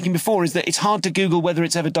point I was making before is that it's hard to Google whether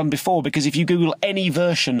it's ever done before, because if you Google any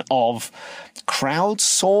version of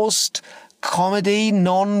crowdsourced comedy,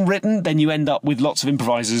 non-written, then you end up with lots of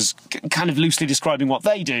improvisers kind of loosely describing what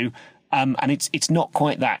they do, and it's not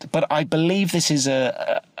quite that. But I believe this is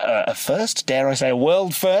a first, dare I say a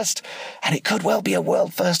world first, and it could well be a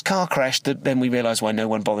world first car crash that then we realise why no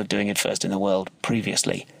one bothered doing it first in the world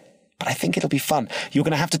previously. But I think it'll be fun. You're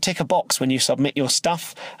going to have to tick a box when you submit your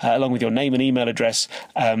stuff, along with your name and email address,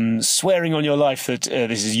 swearing on your life that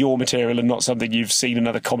this is your material and not something you've seen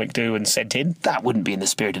another comic do and sent in. That wouldn't be in the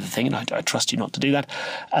spirit of the thing, and I trust you not to do that.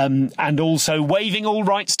 And also waiving all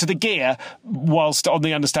rights to the gear, whilst on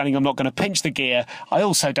the understanding I'm not going to pinch the gear. I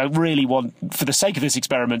also don't really want, for the sake of this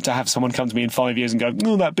experiment, to have someone come to me in 5 years and go,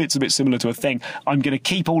 oh, that bit's a bit similar to a thing. I'm going to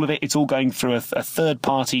keep all of it. It's all going through a third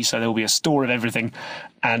party, so there will be a store of everything.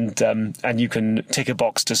 And you can tick a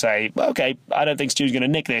box to say, well, OK, I don't think Stu's going to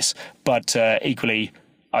nick this, but equally,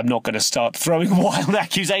 I'm not going to start throwing wild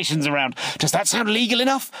accusations around. Does that sound legal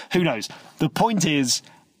enough? Who knows? The point is,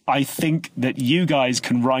 I think that you guys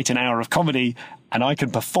can write an hour of comedy and I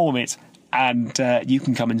can perform it, and you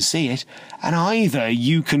can come and see it, and either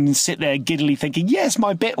you can sit there giddily thinking, yes,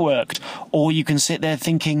 my bit worked, or you can sit there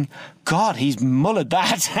thinking, God, he's mullered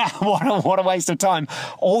that. what a waste of time.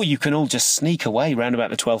 Or you can all just sneak away round about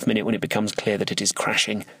the 12th minute when it becomes clear that it is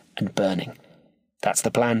crashing and burning. That's the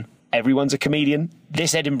plan. Everyone's a comedian.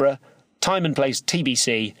 This Edinburgh, time and place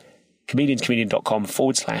TBC,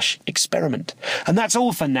 comedianscomedian.com/experiment. And that's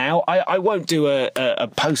all for now. I won't do a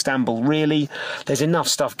post-amble, really. There's enough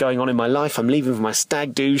stuff going on in my life. I'm leaving for my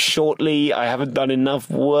stag do shortly. I haven't done enough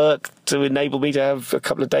work to enable me to have a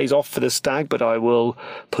couple of days off for the stag, but I will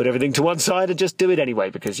put everything to one side and just do it anyway,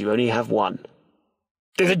 because you only have one.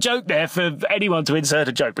 There's a joke there for anyone to insert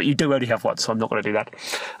a joke, but you do only have one, so I'm not going to do that.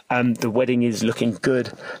 The wedding is looking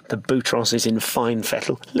good. The Boutros is in fine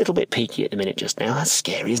fettle. A little bit peaky at the minute just now. That's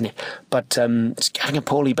scary, isn't it? But it's having a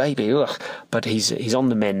poorly baby. Ugh. But he's on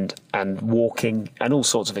the mend and walking and all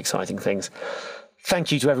sorts of exciting things.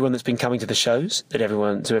 Thank you to everyone that's been coming to the shows, to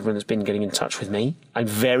everyone that's been getting in touch with me. I'm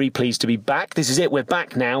very pleased to be back. This is it. We're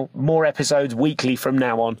back now. More episodes weekly from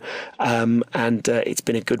now on. And it's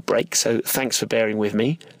been a good break, so thanks for bearing with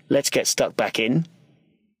me. Let's get stuck back in.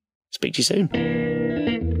 Speak to you soon.